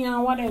 Donnie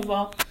or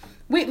whatever,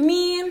 with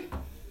me,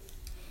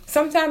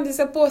 sometimes it's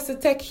supposed to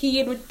take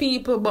heed with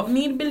people, but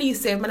me believe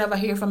say, I never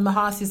hear from the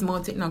horse's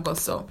mouth, it not go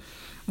so.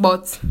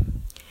 But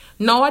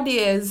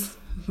nowadays,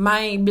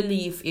 my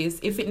belief is,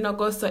 if it not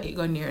go so, it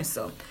go near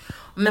so.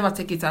 I never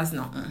take it as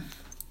nothing.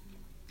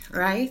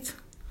 Right?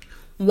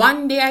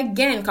 One day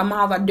again, come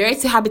I have a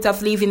dirty habit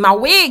of leaving my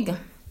wig.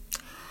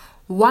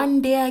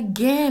 One day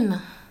again,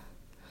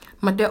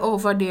 my day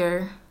over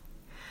there,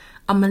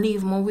 I'ma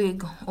leave my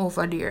wig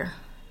over there.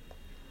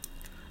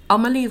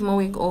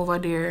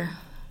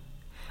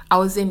 I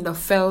was in the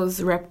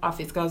Fells rep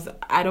office because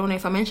I don't know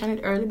if I mentioned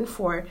it earlier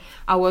before.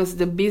 I was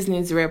the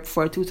business rep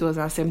for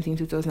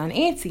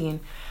 2017-2018.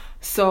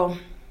 So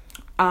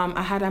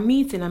I had a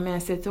meeting and I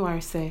said to her,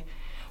 say,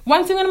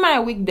 one thing in my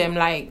wig them,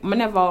 like, I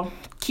never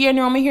care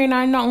near my hair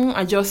nor nothing.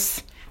 I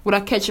just would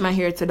have catch my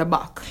hair to the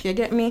back. You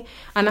get me?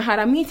 And I had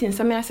a meeting,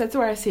 so I said to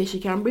her, say she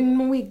can bring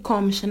my wig,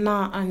 come, she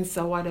not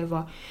answer,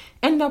 whatever.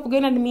 End up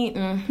going to the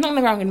meeting,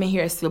 nothing wrong with my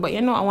hair still, but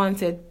I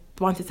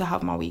wanted to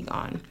have my wig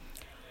on.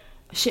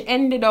 She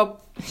ended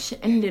up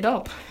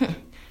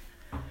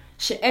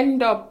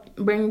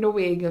bring the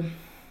wig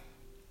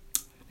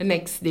the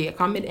next day.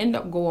 I end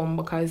up going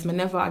because I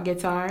never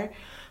get her.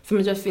 So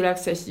I just feel like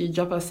say she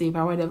drop asleep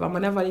or whatever. I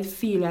never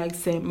feel like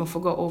say I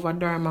forgot over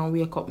there and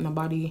wake up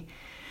nobody.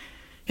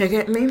 You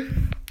get me?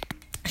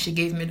 She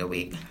gave me the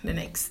wig the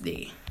next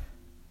day.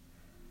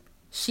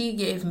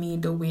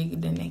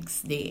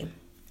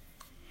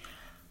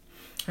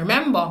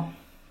 Remember,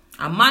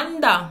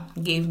 Amanda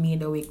gave me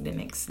the wig the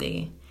next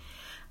day.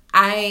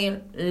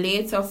 I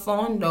later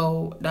found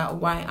out that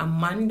why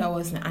Amanda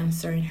wasn't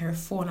answering her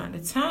phone at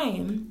the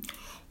time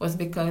was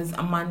because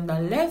Amanda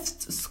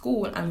left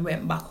school and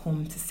went back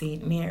home to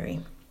St.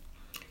 Mary.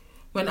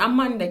 When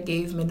Amanda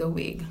gave me the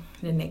wig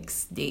the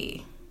next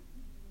day,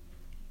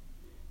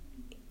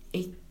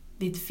 it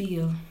did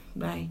feel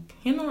like,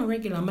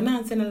 regular. I'm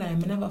not saying a lie, I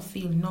never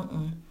feel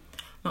nothing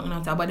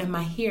at all. But then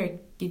my hair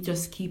did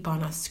just keep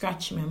on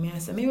scratching me. I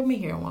said, maybe my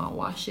hair want to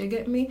wash, you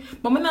get me?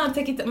 But I not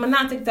take it as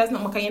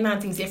nothing because you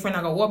not think your friend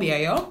I go wobby,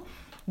 yo?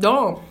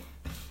 Don't.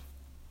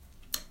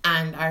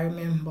 And I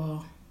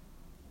remember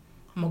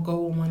I'm gonna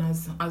go home and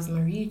as I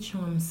reach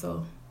home,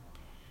 so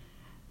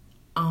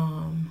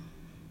I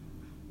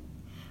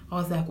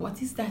was like,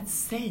 what is that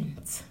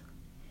scent?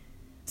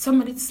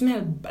 Somebody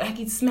smell like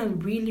it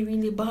smelled really,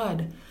 really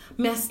bad.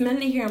 Me I smell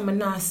it here and I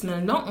not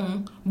smell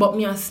nothing, but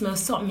me I smell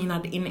something in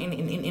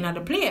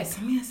the place.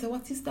 I said,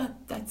 what is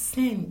that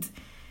scent?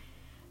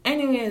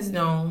 Anyways,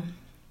 now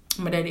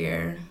I'm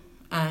there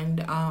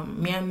and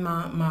me and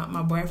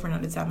my boyfriend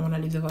at the time when I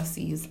lived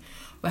overseas,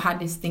 we had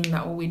this thing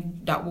that we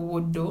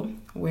would do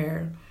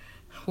where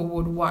we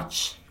would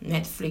watch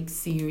Netflix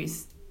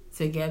series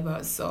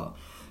together. So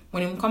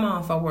when him come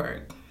off of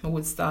work, we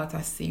would start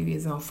a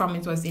series. And from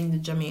it was in the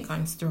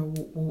Jamaican store,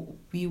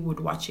 we would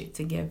watch it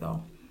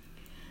together.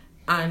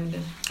 And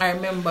I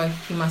remember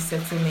he must say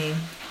to me,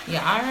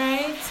 "Yeah,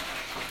 alright."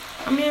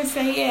 I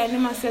say, "Yeah." And he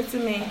must say to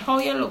me, "How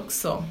you look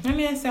so?"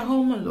 I say,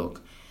 "How I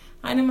look?"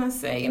 And he must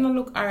say,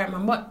 "Look alright,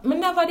 man." But I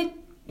never did,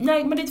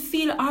 I did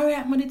feel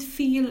alright. I did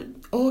feel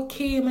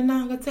okay. I'm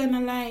not going to tell a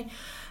lie.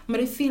 I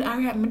did feel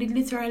alright. I did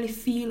literally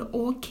feel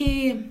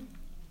okay.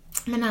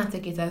 I not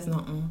take it as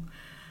nothing.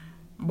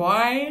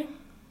 Boy,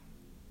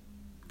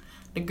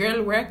 the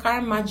girl work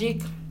her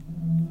magic.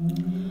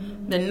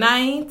 The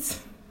night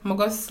I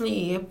go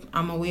sleep,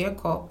 I'm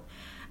wake up.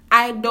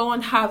 I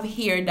don't have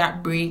hair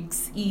that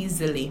breaks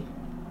easily.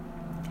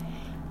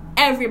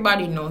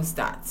 Everybody knows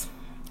that.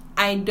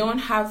 I don't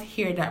have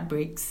hair that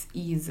breaks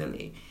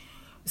easily.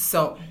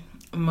 So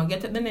I'm gonna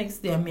get it the next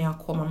day and I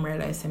come and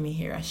realize my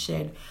hair is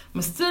shed.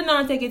 I still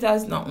not take it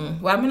as nothing.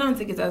 Why I not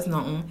take it as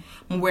nothing?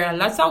 I wear a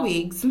lot of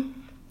wigs.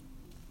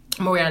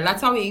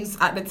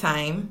 At the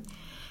time.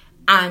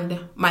 And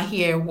my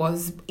hair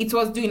was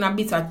doing a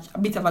bit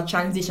of a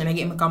transition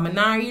again because I'm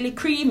not really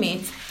cream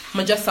it.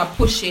 I just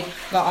push it,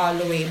 go all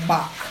the way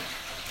back.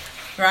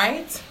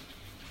 Right?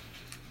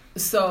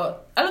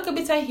 So I look a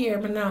bit of hair,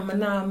 but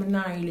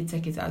not really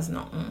take it as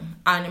nothing.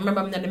 And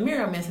remember I'm in the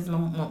mirror, I says my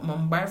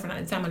boyfriend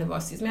at the time I live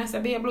overseas. I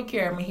said, "Babe, look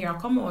here, my hair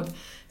come out."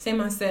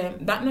 Same I say,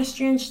 "That not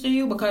strange to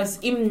you?" Because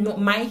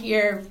my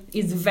hair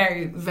is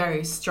very,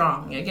 very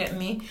strong. You get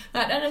me?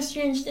 That not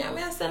strange to you?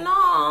 I said,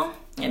 "No,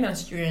 it's not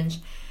strange."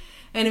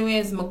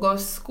 Anyways, I go to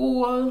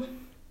school.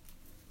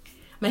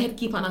 my head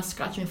keep on a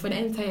scratch me for the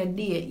entire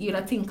day.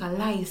 You'd think a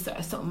lice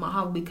or something I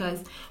have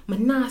because my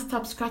nah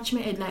stop scratch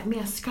my head like me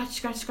a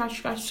scratch.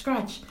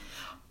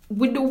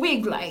 With the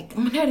wig, like,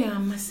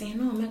 I'm saying,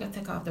 no, I'm going to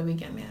take off the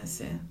wig and I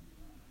say,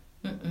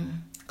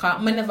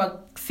 because I never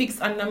fix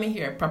under my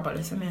hair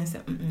properly. So I say,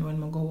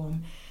 when I go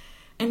home.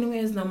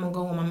 Anyways, now I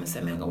go home, I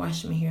say, I'm going to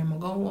wash my hair. I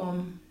go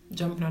home,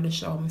 jump in the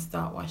shower, I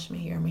start wash my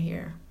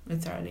hair.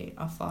 Literally,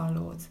 I fall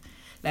out.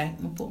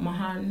 Like, I put my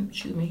hand,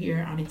 shoot my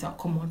hair, and it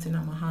come out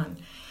in my hand.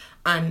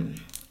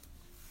 And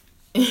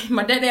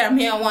my daddy, I'm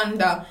here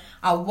wonder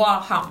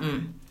what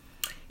happened.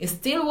 It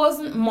still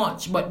wasn't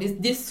much, but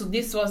this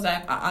was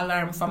like an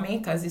alarm for me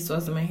because this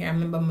was my hair. I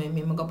remember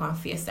me go up on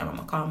FaceTime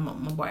and I call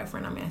my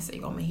boyfriend and I say,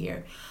 you got my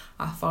hair.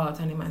 I fall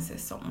out on him and say,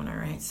 something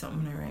alright. I say,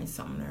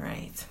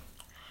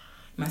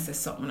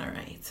 something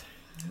alright.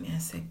 I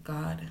say,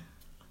 God,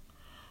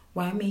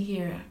 why me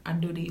here? I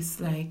do this,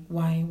 like,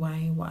 why?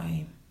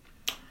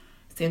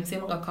 Same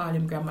I call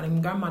him grandmother.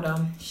 Him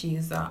grandmother,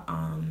 she's a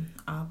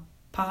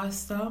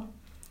pastor.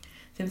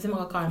 Same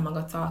I call him, I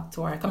go talk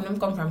to her.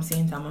 Come from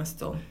St. Thomas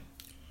too.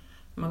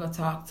 I'm going to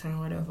talk to him,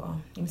 whatever.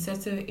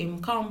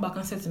 Him come back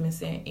and said to me,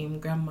 say, him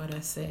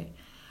grandmother said,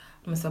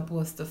 I'm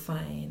supposed to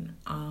find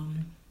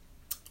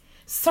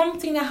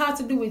something that had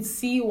to do with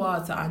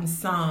seawater and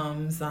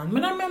Psalms. And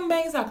I don't remember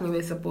exactly what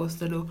it's supposed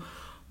to do.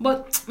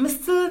 But I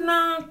still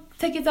not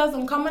take it as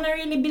uncommon. I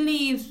really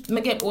believe,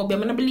 I get over.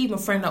 I believe my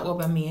friend that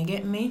over me, you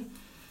get me?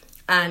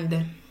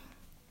 And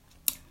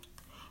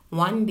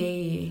one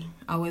day,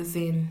 I was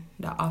in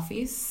the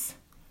office.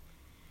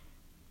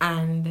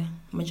 And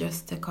I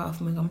just take off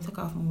my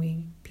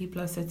wig.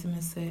 People have said to me,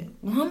 say,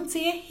 Humpty,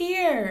 you're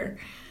here.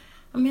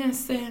 I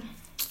say,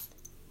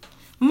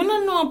 I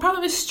don't know, I'm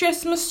probably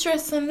stressed.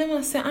 And then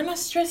I say, I'm not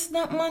stressed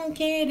that man,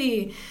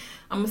 Katie.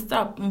 I'm going to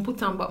stop and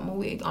put on back my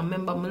wig. I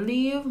remember my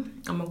leave.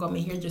 I'm going to go my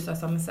hairdresser.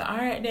 So I'm going to say,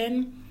 alright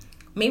then.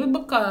 Maybe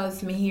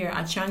because me here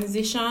a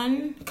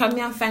transition. Because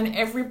I find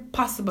every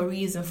possible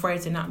reason for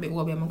it to not be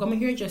over. I'm going to go my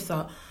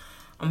hairdresser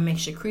and make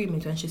she cream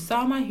it. When she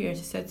saw my hair,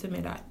 she said to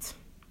me that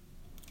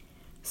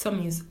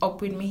something is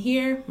up with me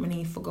here. I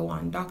need to go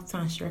on doctor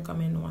and she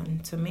recommend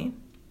one to me.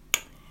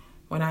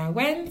 When I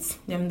went,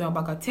 them do a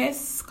bag of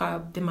tests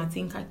because them I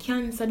think I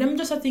cancer. Them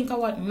just think of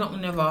what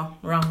nothing ever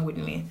wrong with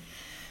me.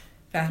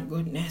 Thank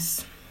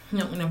goodness.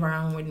 Nothing ever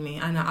wrong with me.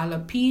 And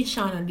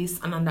alopecia and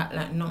this and that,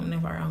 like nothing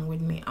ever wrong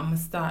with me. I'm going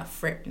to start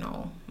fret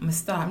now.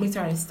 I'm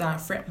literally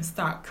start fret. I'm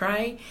start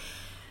cry.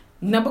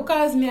 Not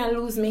because I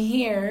lose my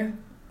hair.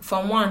 For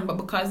one, but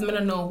because I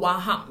don't know what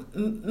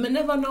happened, I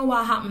never know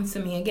what happened to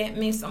me. You get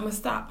me? So I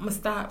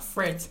start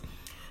fret.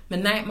 The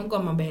night I go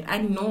to my bed, I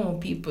know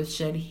people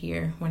shed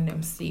hair when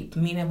them sleep.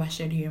 Me never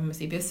shed hair when I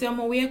sleep. You see, when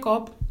I wake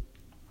up,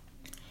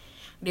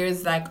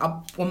 there's like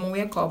when I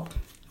wake up,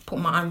 put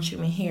my hand through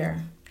my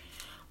hair,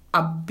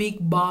 a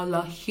big ball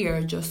of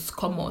hair just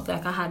come out.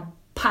 Like I had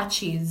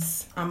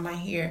patches on my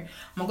hair.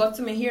 I go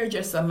to my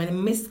hairdresser. I'm in a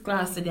missed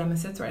class today. I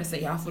said to her, I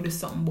said, you have to do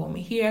something about my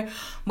hair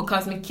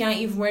because I can't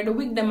even wear the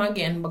wig them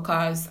again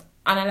because,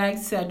 and I like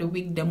to say the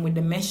wig them with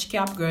the mesh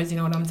cap, girls, you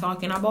know what I'm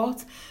talking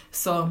about.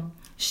 So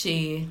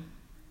she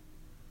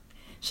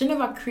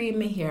never creamed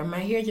my hair. My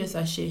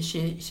hairdresser,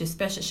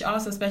 she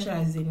also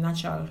specializes in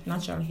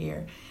natural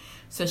hair.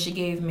 So she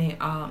gave me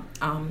what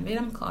do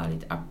I call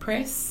it? A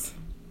press.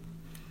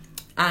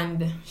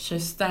 And she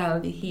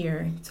styled the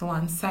hair to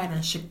one side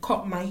and she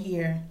cut my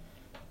hair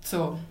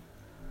to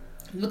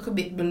look a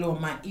bit below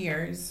my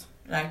ears,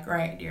 like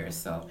right there.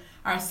 So,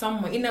 or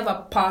somewhere, it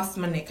never passed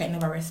my neck, I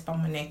never rest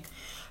on my neck.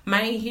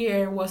 My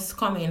hair was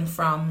coming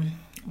from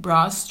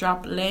bra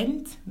strap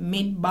length,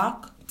 mid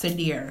back to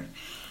there.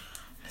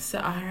 So,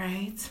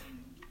 alright.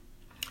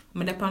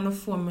 I'm up on the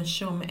phone, I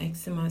show my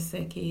ex and I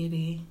say,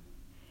 Katie,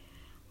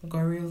 go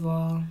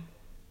river.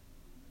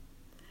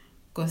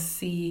 Go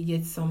see,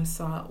 get some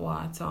salt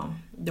water.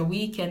 The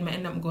weekend, I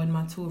end up going with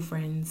my two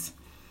friends.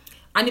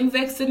 And him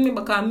vexed with me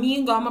because me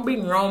and God, I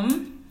bring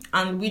rum.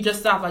 And we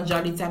just have a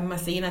jolly time. I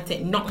say, you know,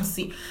 take nothing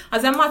see.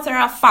 As a matter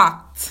of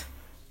fact,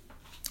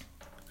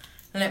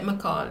 let me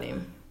call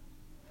him.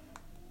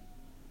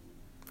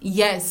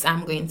 Yes,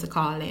 I'm going to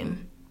call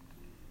him.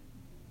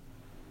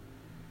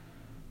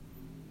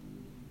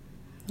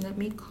 Let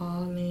me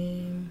call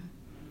him.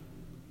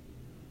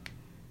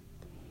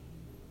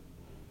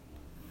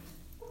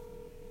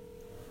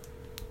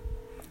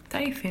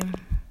 Type him.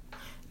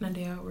 Not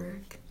there at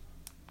work.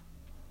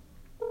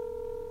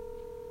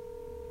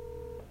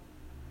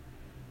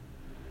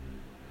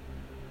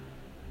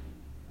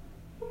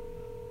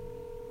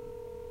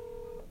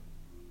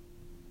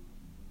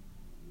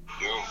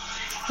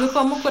 Look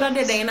how much could have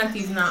did and not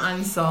even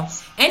answer.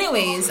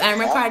 Anyways, I'm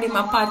recording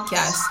my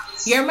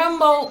podcast. You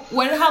remember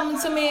what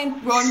happened to me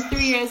around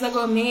 3 years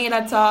ago? Me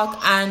had a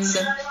talk and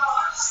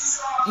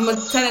I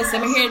tell you,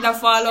 I hear that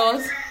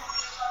follows.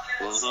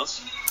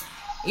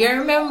 You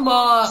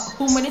remember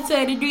who me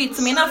tell you to do it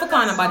to me? Not for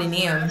calling nobody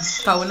name,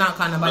 because we're not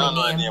calling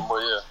nobody name.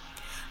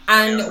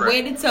 And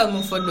where they tell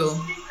me for do?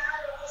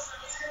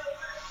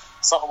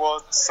 Something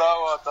about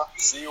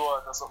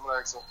seawater, something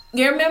like so.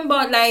 You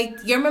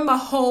remember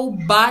how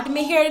bad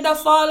me hair did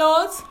fall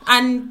out?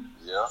 And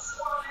Yeah.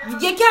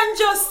 you can't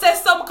just say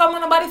something come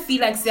on nobody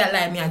feel like say I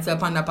lie me and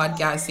tell on the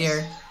podcast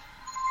here.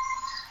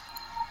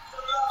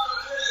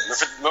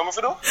 What me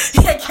do?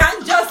 You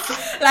can't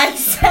just like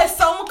say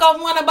something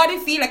come on nobody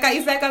feel like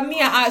it's like a me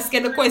ask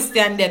you the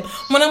question then.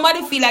 When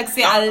nobody feel like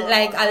say I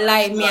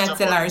lie me and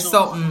tell her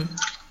something.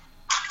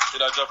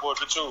 Did I drop out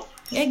for two?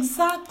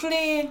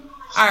 Exactly.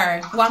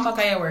 Alright, one back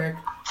of your work.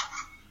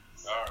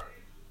 Alright.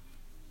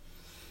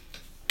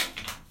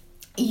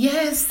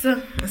 Yes,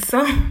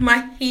 so my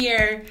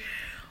hair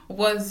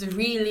was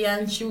really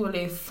and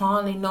truly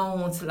falling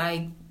out.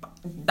 Like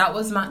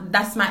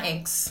that's my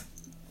ex.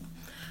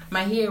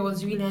 My hair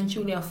was really and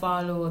truly a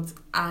fallout,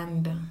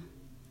 and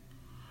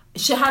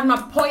she had my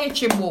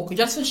poetry book.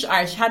 Just so she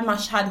had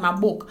my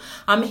book,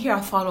 and my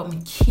hair fall out.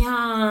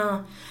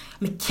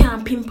 Me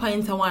can't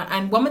pinpoint one.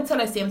 And when I tell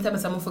her same time,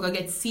 I'm gonna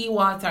get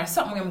seawater or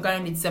something I'm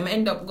gonna need. So I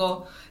end up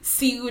go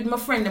see with my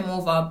friend them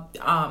over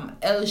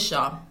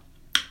Elsha.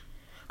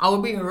 I will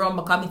bring her around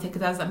because me take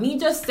it as a me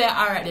just say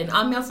alright then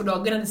I'm here for the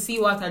get on the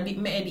seawater, dip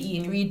my head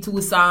in, read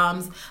 2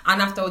 Psalms, and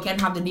after we can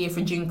have the day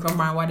for drink rum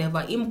or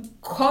whatever. Him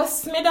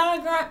cuss me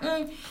dog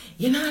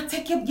you know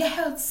take your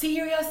health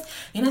serious.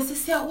 You know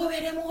say over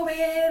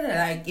here.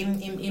 Like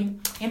him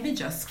be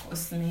just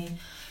cuss me.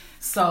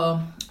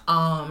 So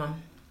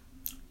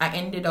I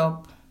ended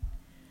up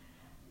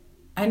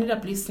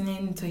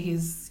listening to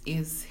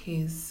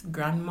his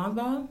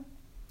grandmother,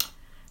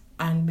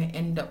 and we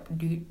end up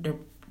do the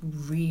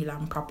real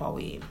and proper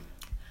way.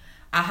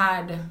 I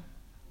had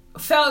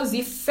fells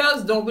we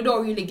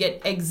don't really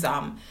get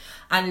exam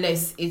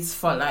unless it's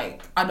for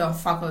like other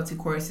faculty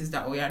courses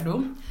that we are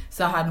doing.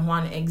 So I had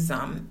one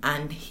exam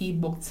and he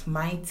booked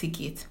my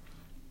ticket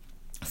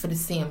for the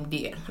same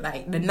day,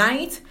 like the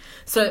night.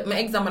 So my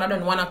exam when I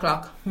done 1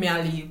 o'clock, me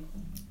I leave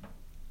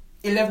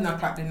 11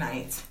 o'clock the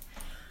night.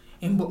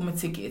 He booked my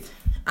ticket,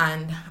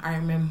 and I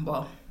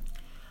remember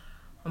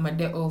I'm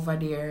there over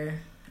there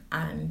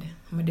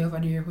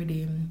with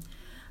him,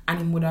 and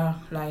he would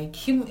have like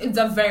him. It's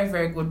a very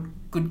very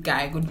good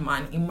guy, good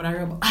man. He would have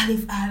rub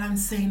olive oil and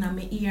saying on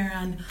my ear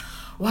and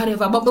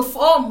whatever. But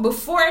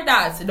before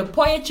that, the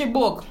poetry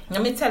book.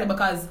 Let me tell you,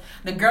 because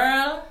the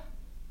girl,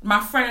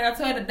 my friend at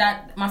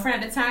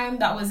the time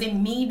that was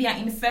in media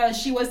in Fell,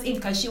 she was in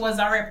because she was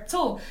a rep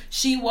too.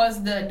 She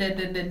was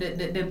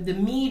the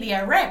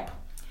media rep.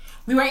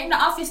 We were in the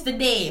office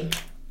today,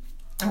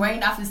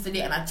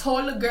 and I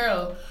told the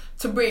girl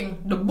to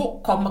bring the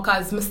book come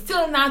because I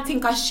still not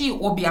think she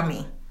will be a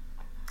me.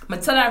 I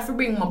tell her to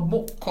bring my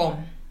book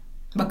come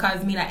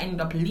because me that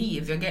end up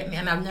leave. You get me?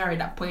 And I've never read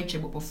that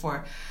poetry book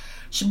before.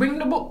 She bring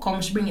the book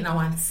come, she bring it in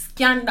one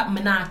scan that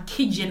me not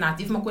kid you not.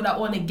 If I could have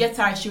only get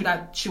her, she would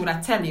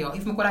have tell you.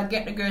 If I could have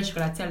get the girl, she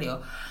could have tell you.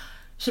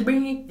 She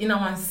bring it in a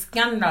one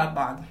scandal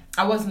bag.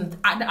 I wasn't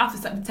at the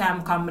office at the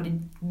time.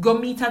 Go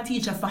meet a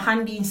teacher for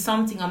handing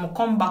something. I'm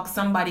come back.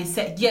 Somebody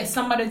said, yes,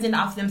 somebody was in the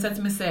office. Them said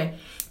to me, say,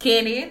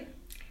 Katie,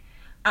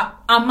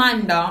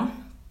 Amanda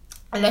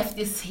left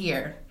this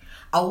here.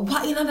 I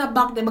went in the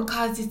bag there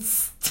because it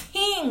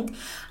stink.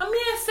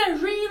 I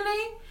said,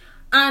 really?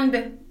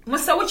 And I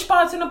said, which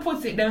part you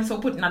put it? Them so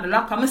put it in the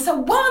locker. I said,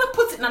 why you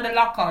put it in the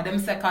locker? Them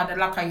say, cause the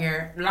locker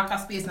here, locker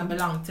space not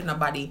belong to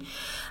nobody.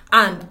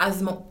 And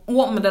as I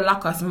open the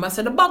locker, I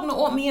said, the bag not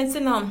open me yet,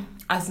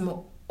 as I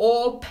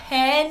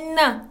open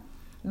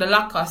the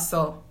locker,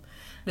 so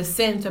the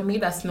scent of me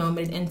that smell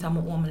me enter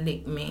my home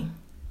lick me.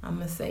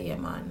 I'm say, yeah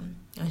man,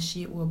 and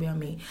she will be on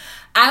me.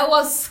 I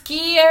was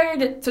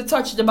scared to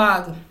touch the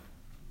bag.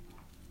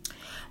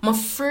 I'm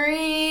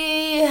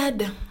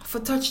afraid to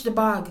touch the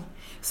bag.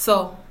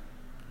 So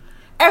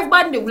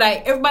everybody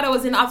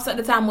was in the office at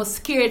the time was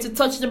scared to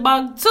touch the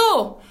bag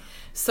too.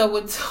 So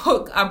we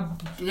took a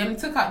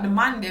broomstick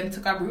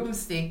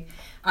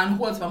and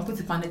hold it and put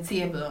it on the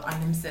table,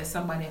 and them say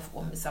somebody have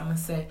opened this. I'm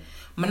say,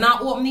 I'm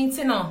not opening it,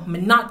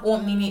 I'm not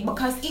opening it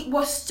because it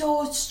was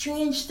so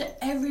strange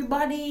to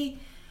everybody.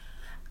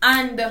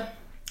 And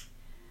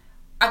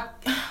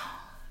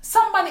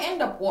somebody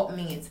end up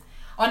opening it.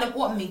 And them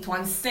open it,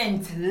 one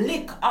scent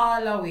lick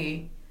all the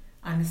way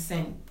and the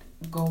scent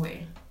go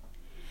away.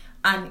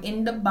 And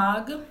in the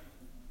bag,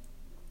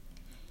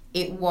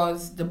 it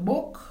was the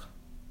book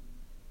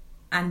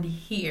and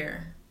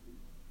here.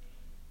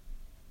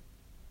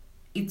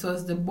 It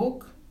was the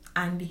book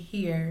and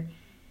here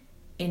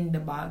in the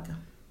bag.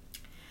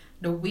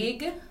 The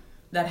wig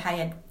that I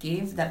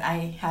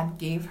had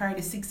gave her,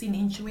 the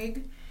 16-inch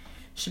wig,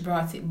 she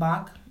brought it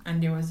back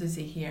and there was this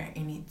hair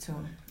in it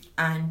too.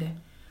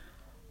 And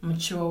I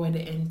threw away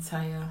the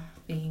entire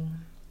thing.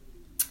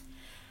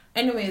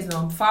 Anyways,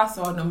 now fast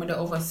forward now the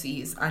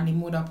overseas, and the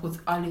mother put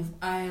olive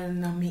oil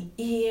in my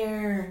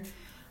ear,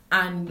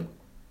 and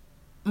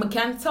I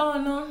can tell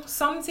no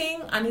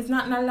something, and it's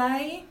not a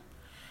lie.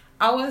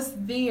 I was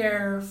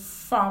there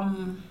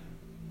from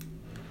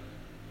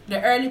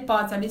the early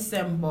part of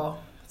December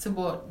to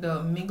about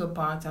the middle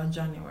part of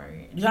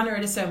January the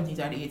 17th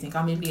or the 18th.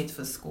 I'm late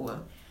for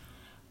school,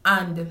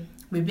 and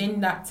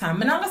within that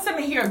time. And all of a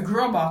sudden, here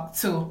grow back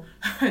to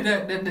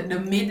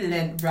the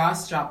mid-length bra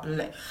strap.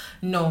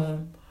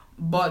 No,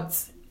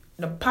 but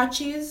the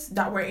patches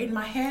that were in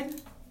my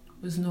head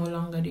was no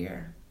longer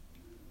there.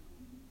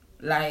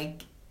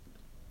 Like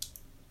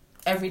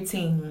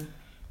everything.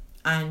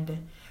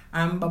 And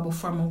I remember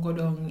before I go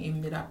down,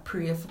 him did a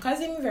pray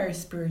because I'm very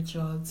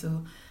spiritual.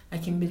 So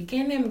like him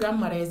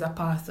grandmother is a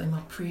pastor, and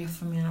I pray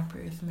for me and I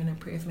pray for me and I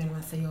pray for me and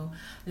I say, yo,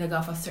 leg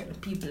off a certain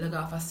people, leg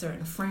off a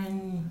certain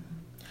friend.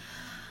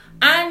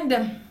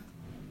 And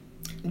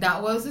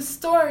that was the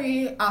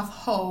story of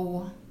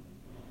how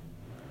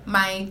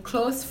my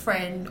close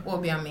friend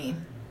Obia me.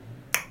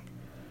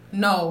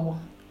 No.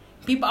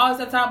 People always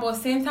talk about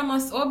St.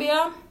 Thomas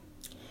Obia.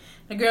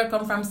 The girl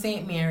come from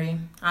St. Mary.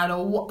 I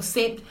don't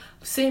St.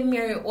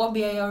 Mary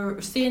Obia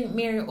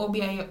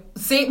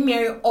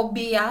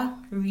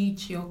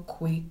reach you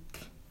quick.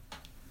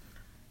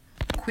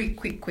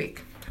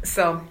 Quick.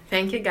 So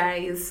thank you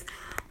guys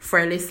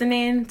for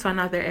listening to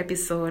another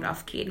episode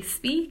of Katie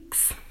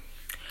Speaks.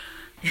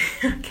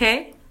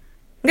 Okay?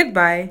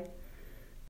 Goodbye.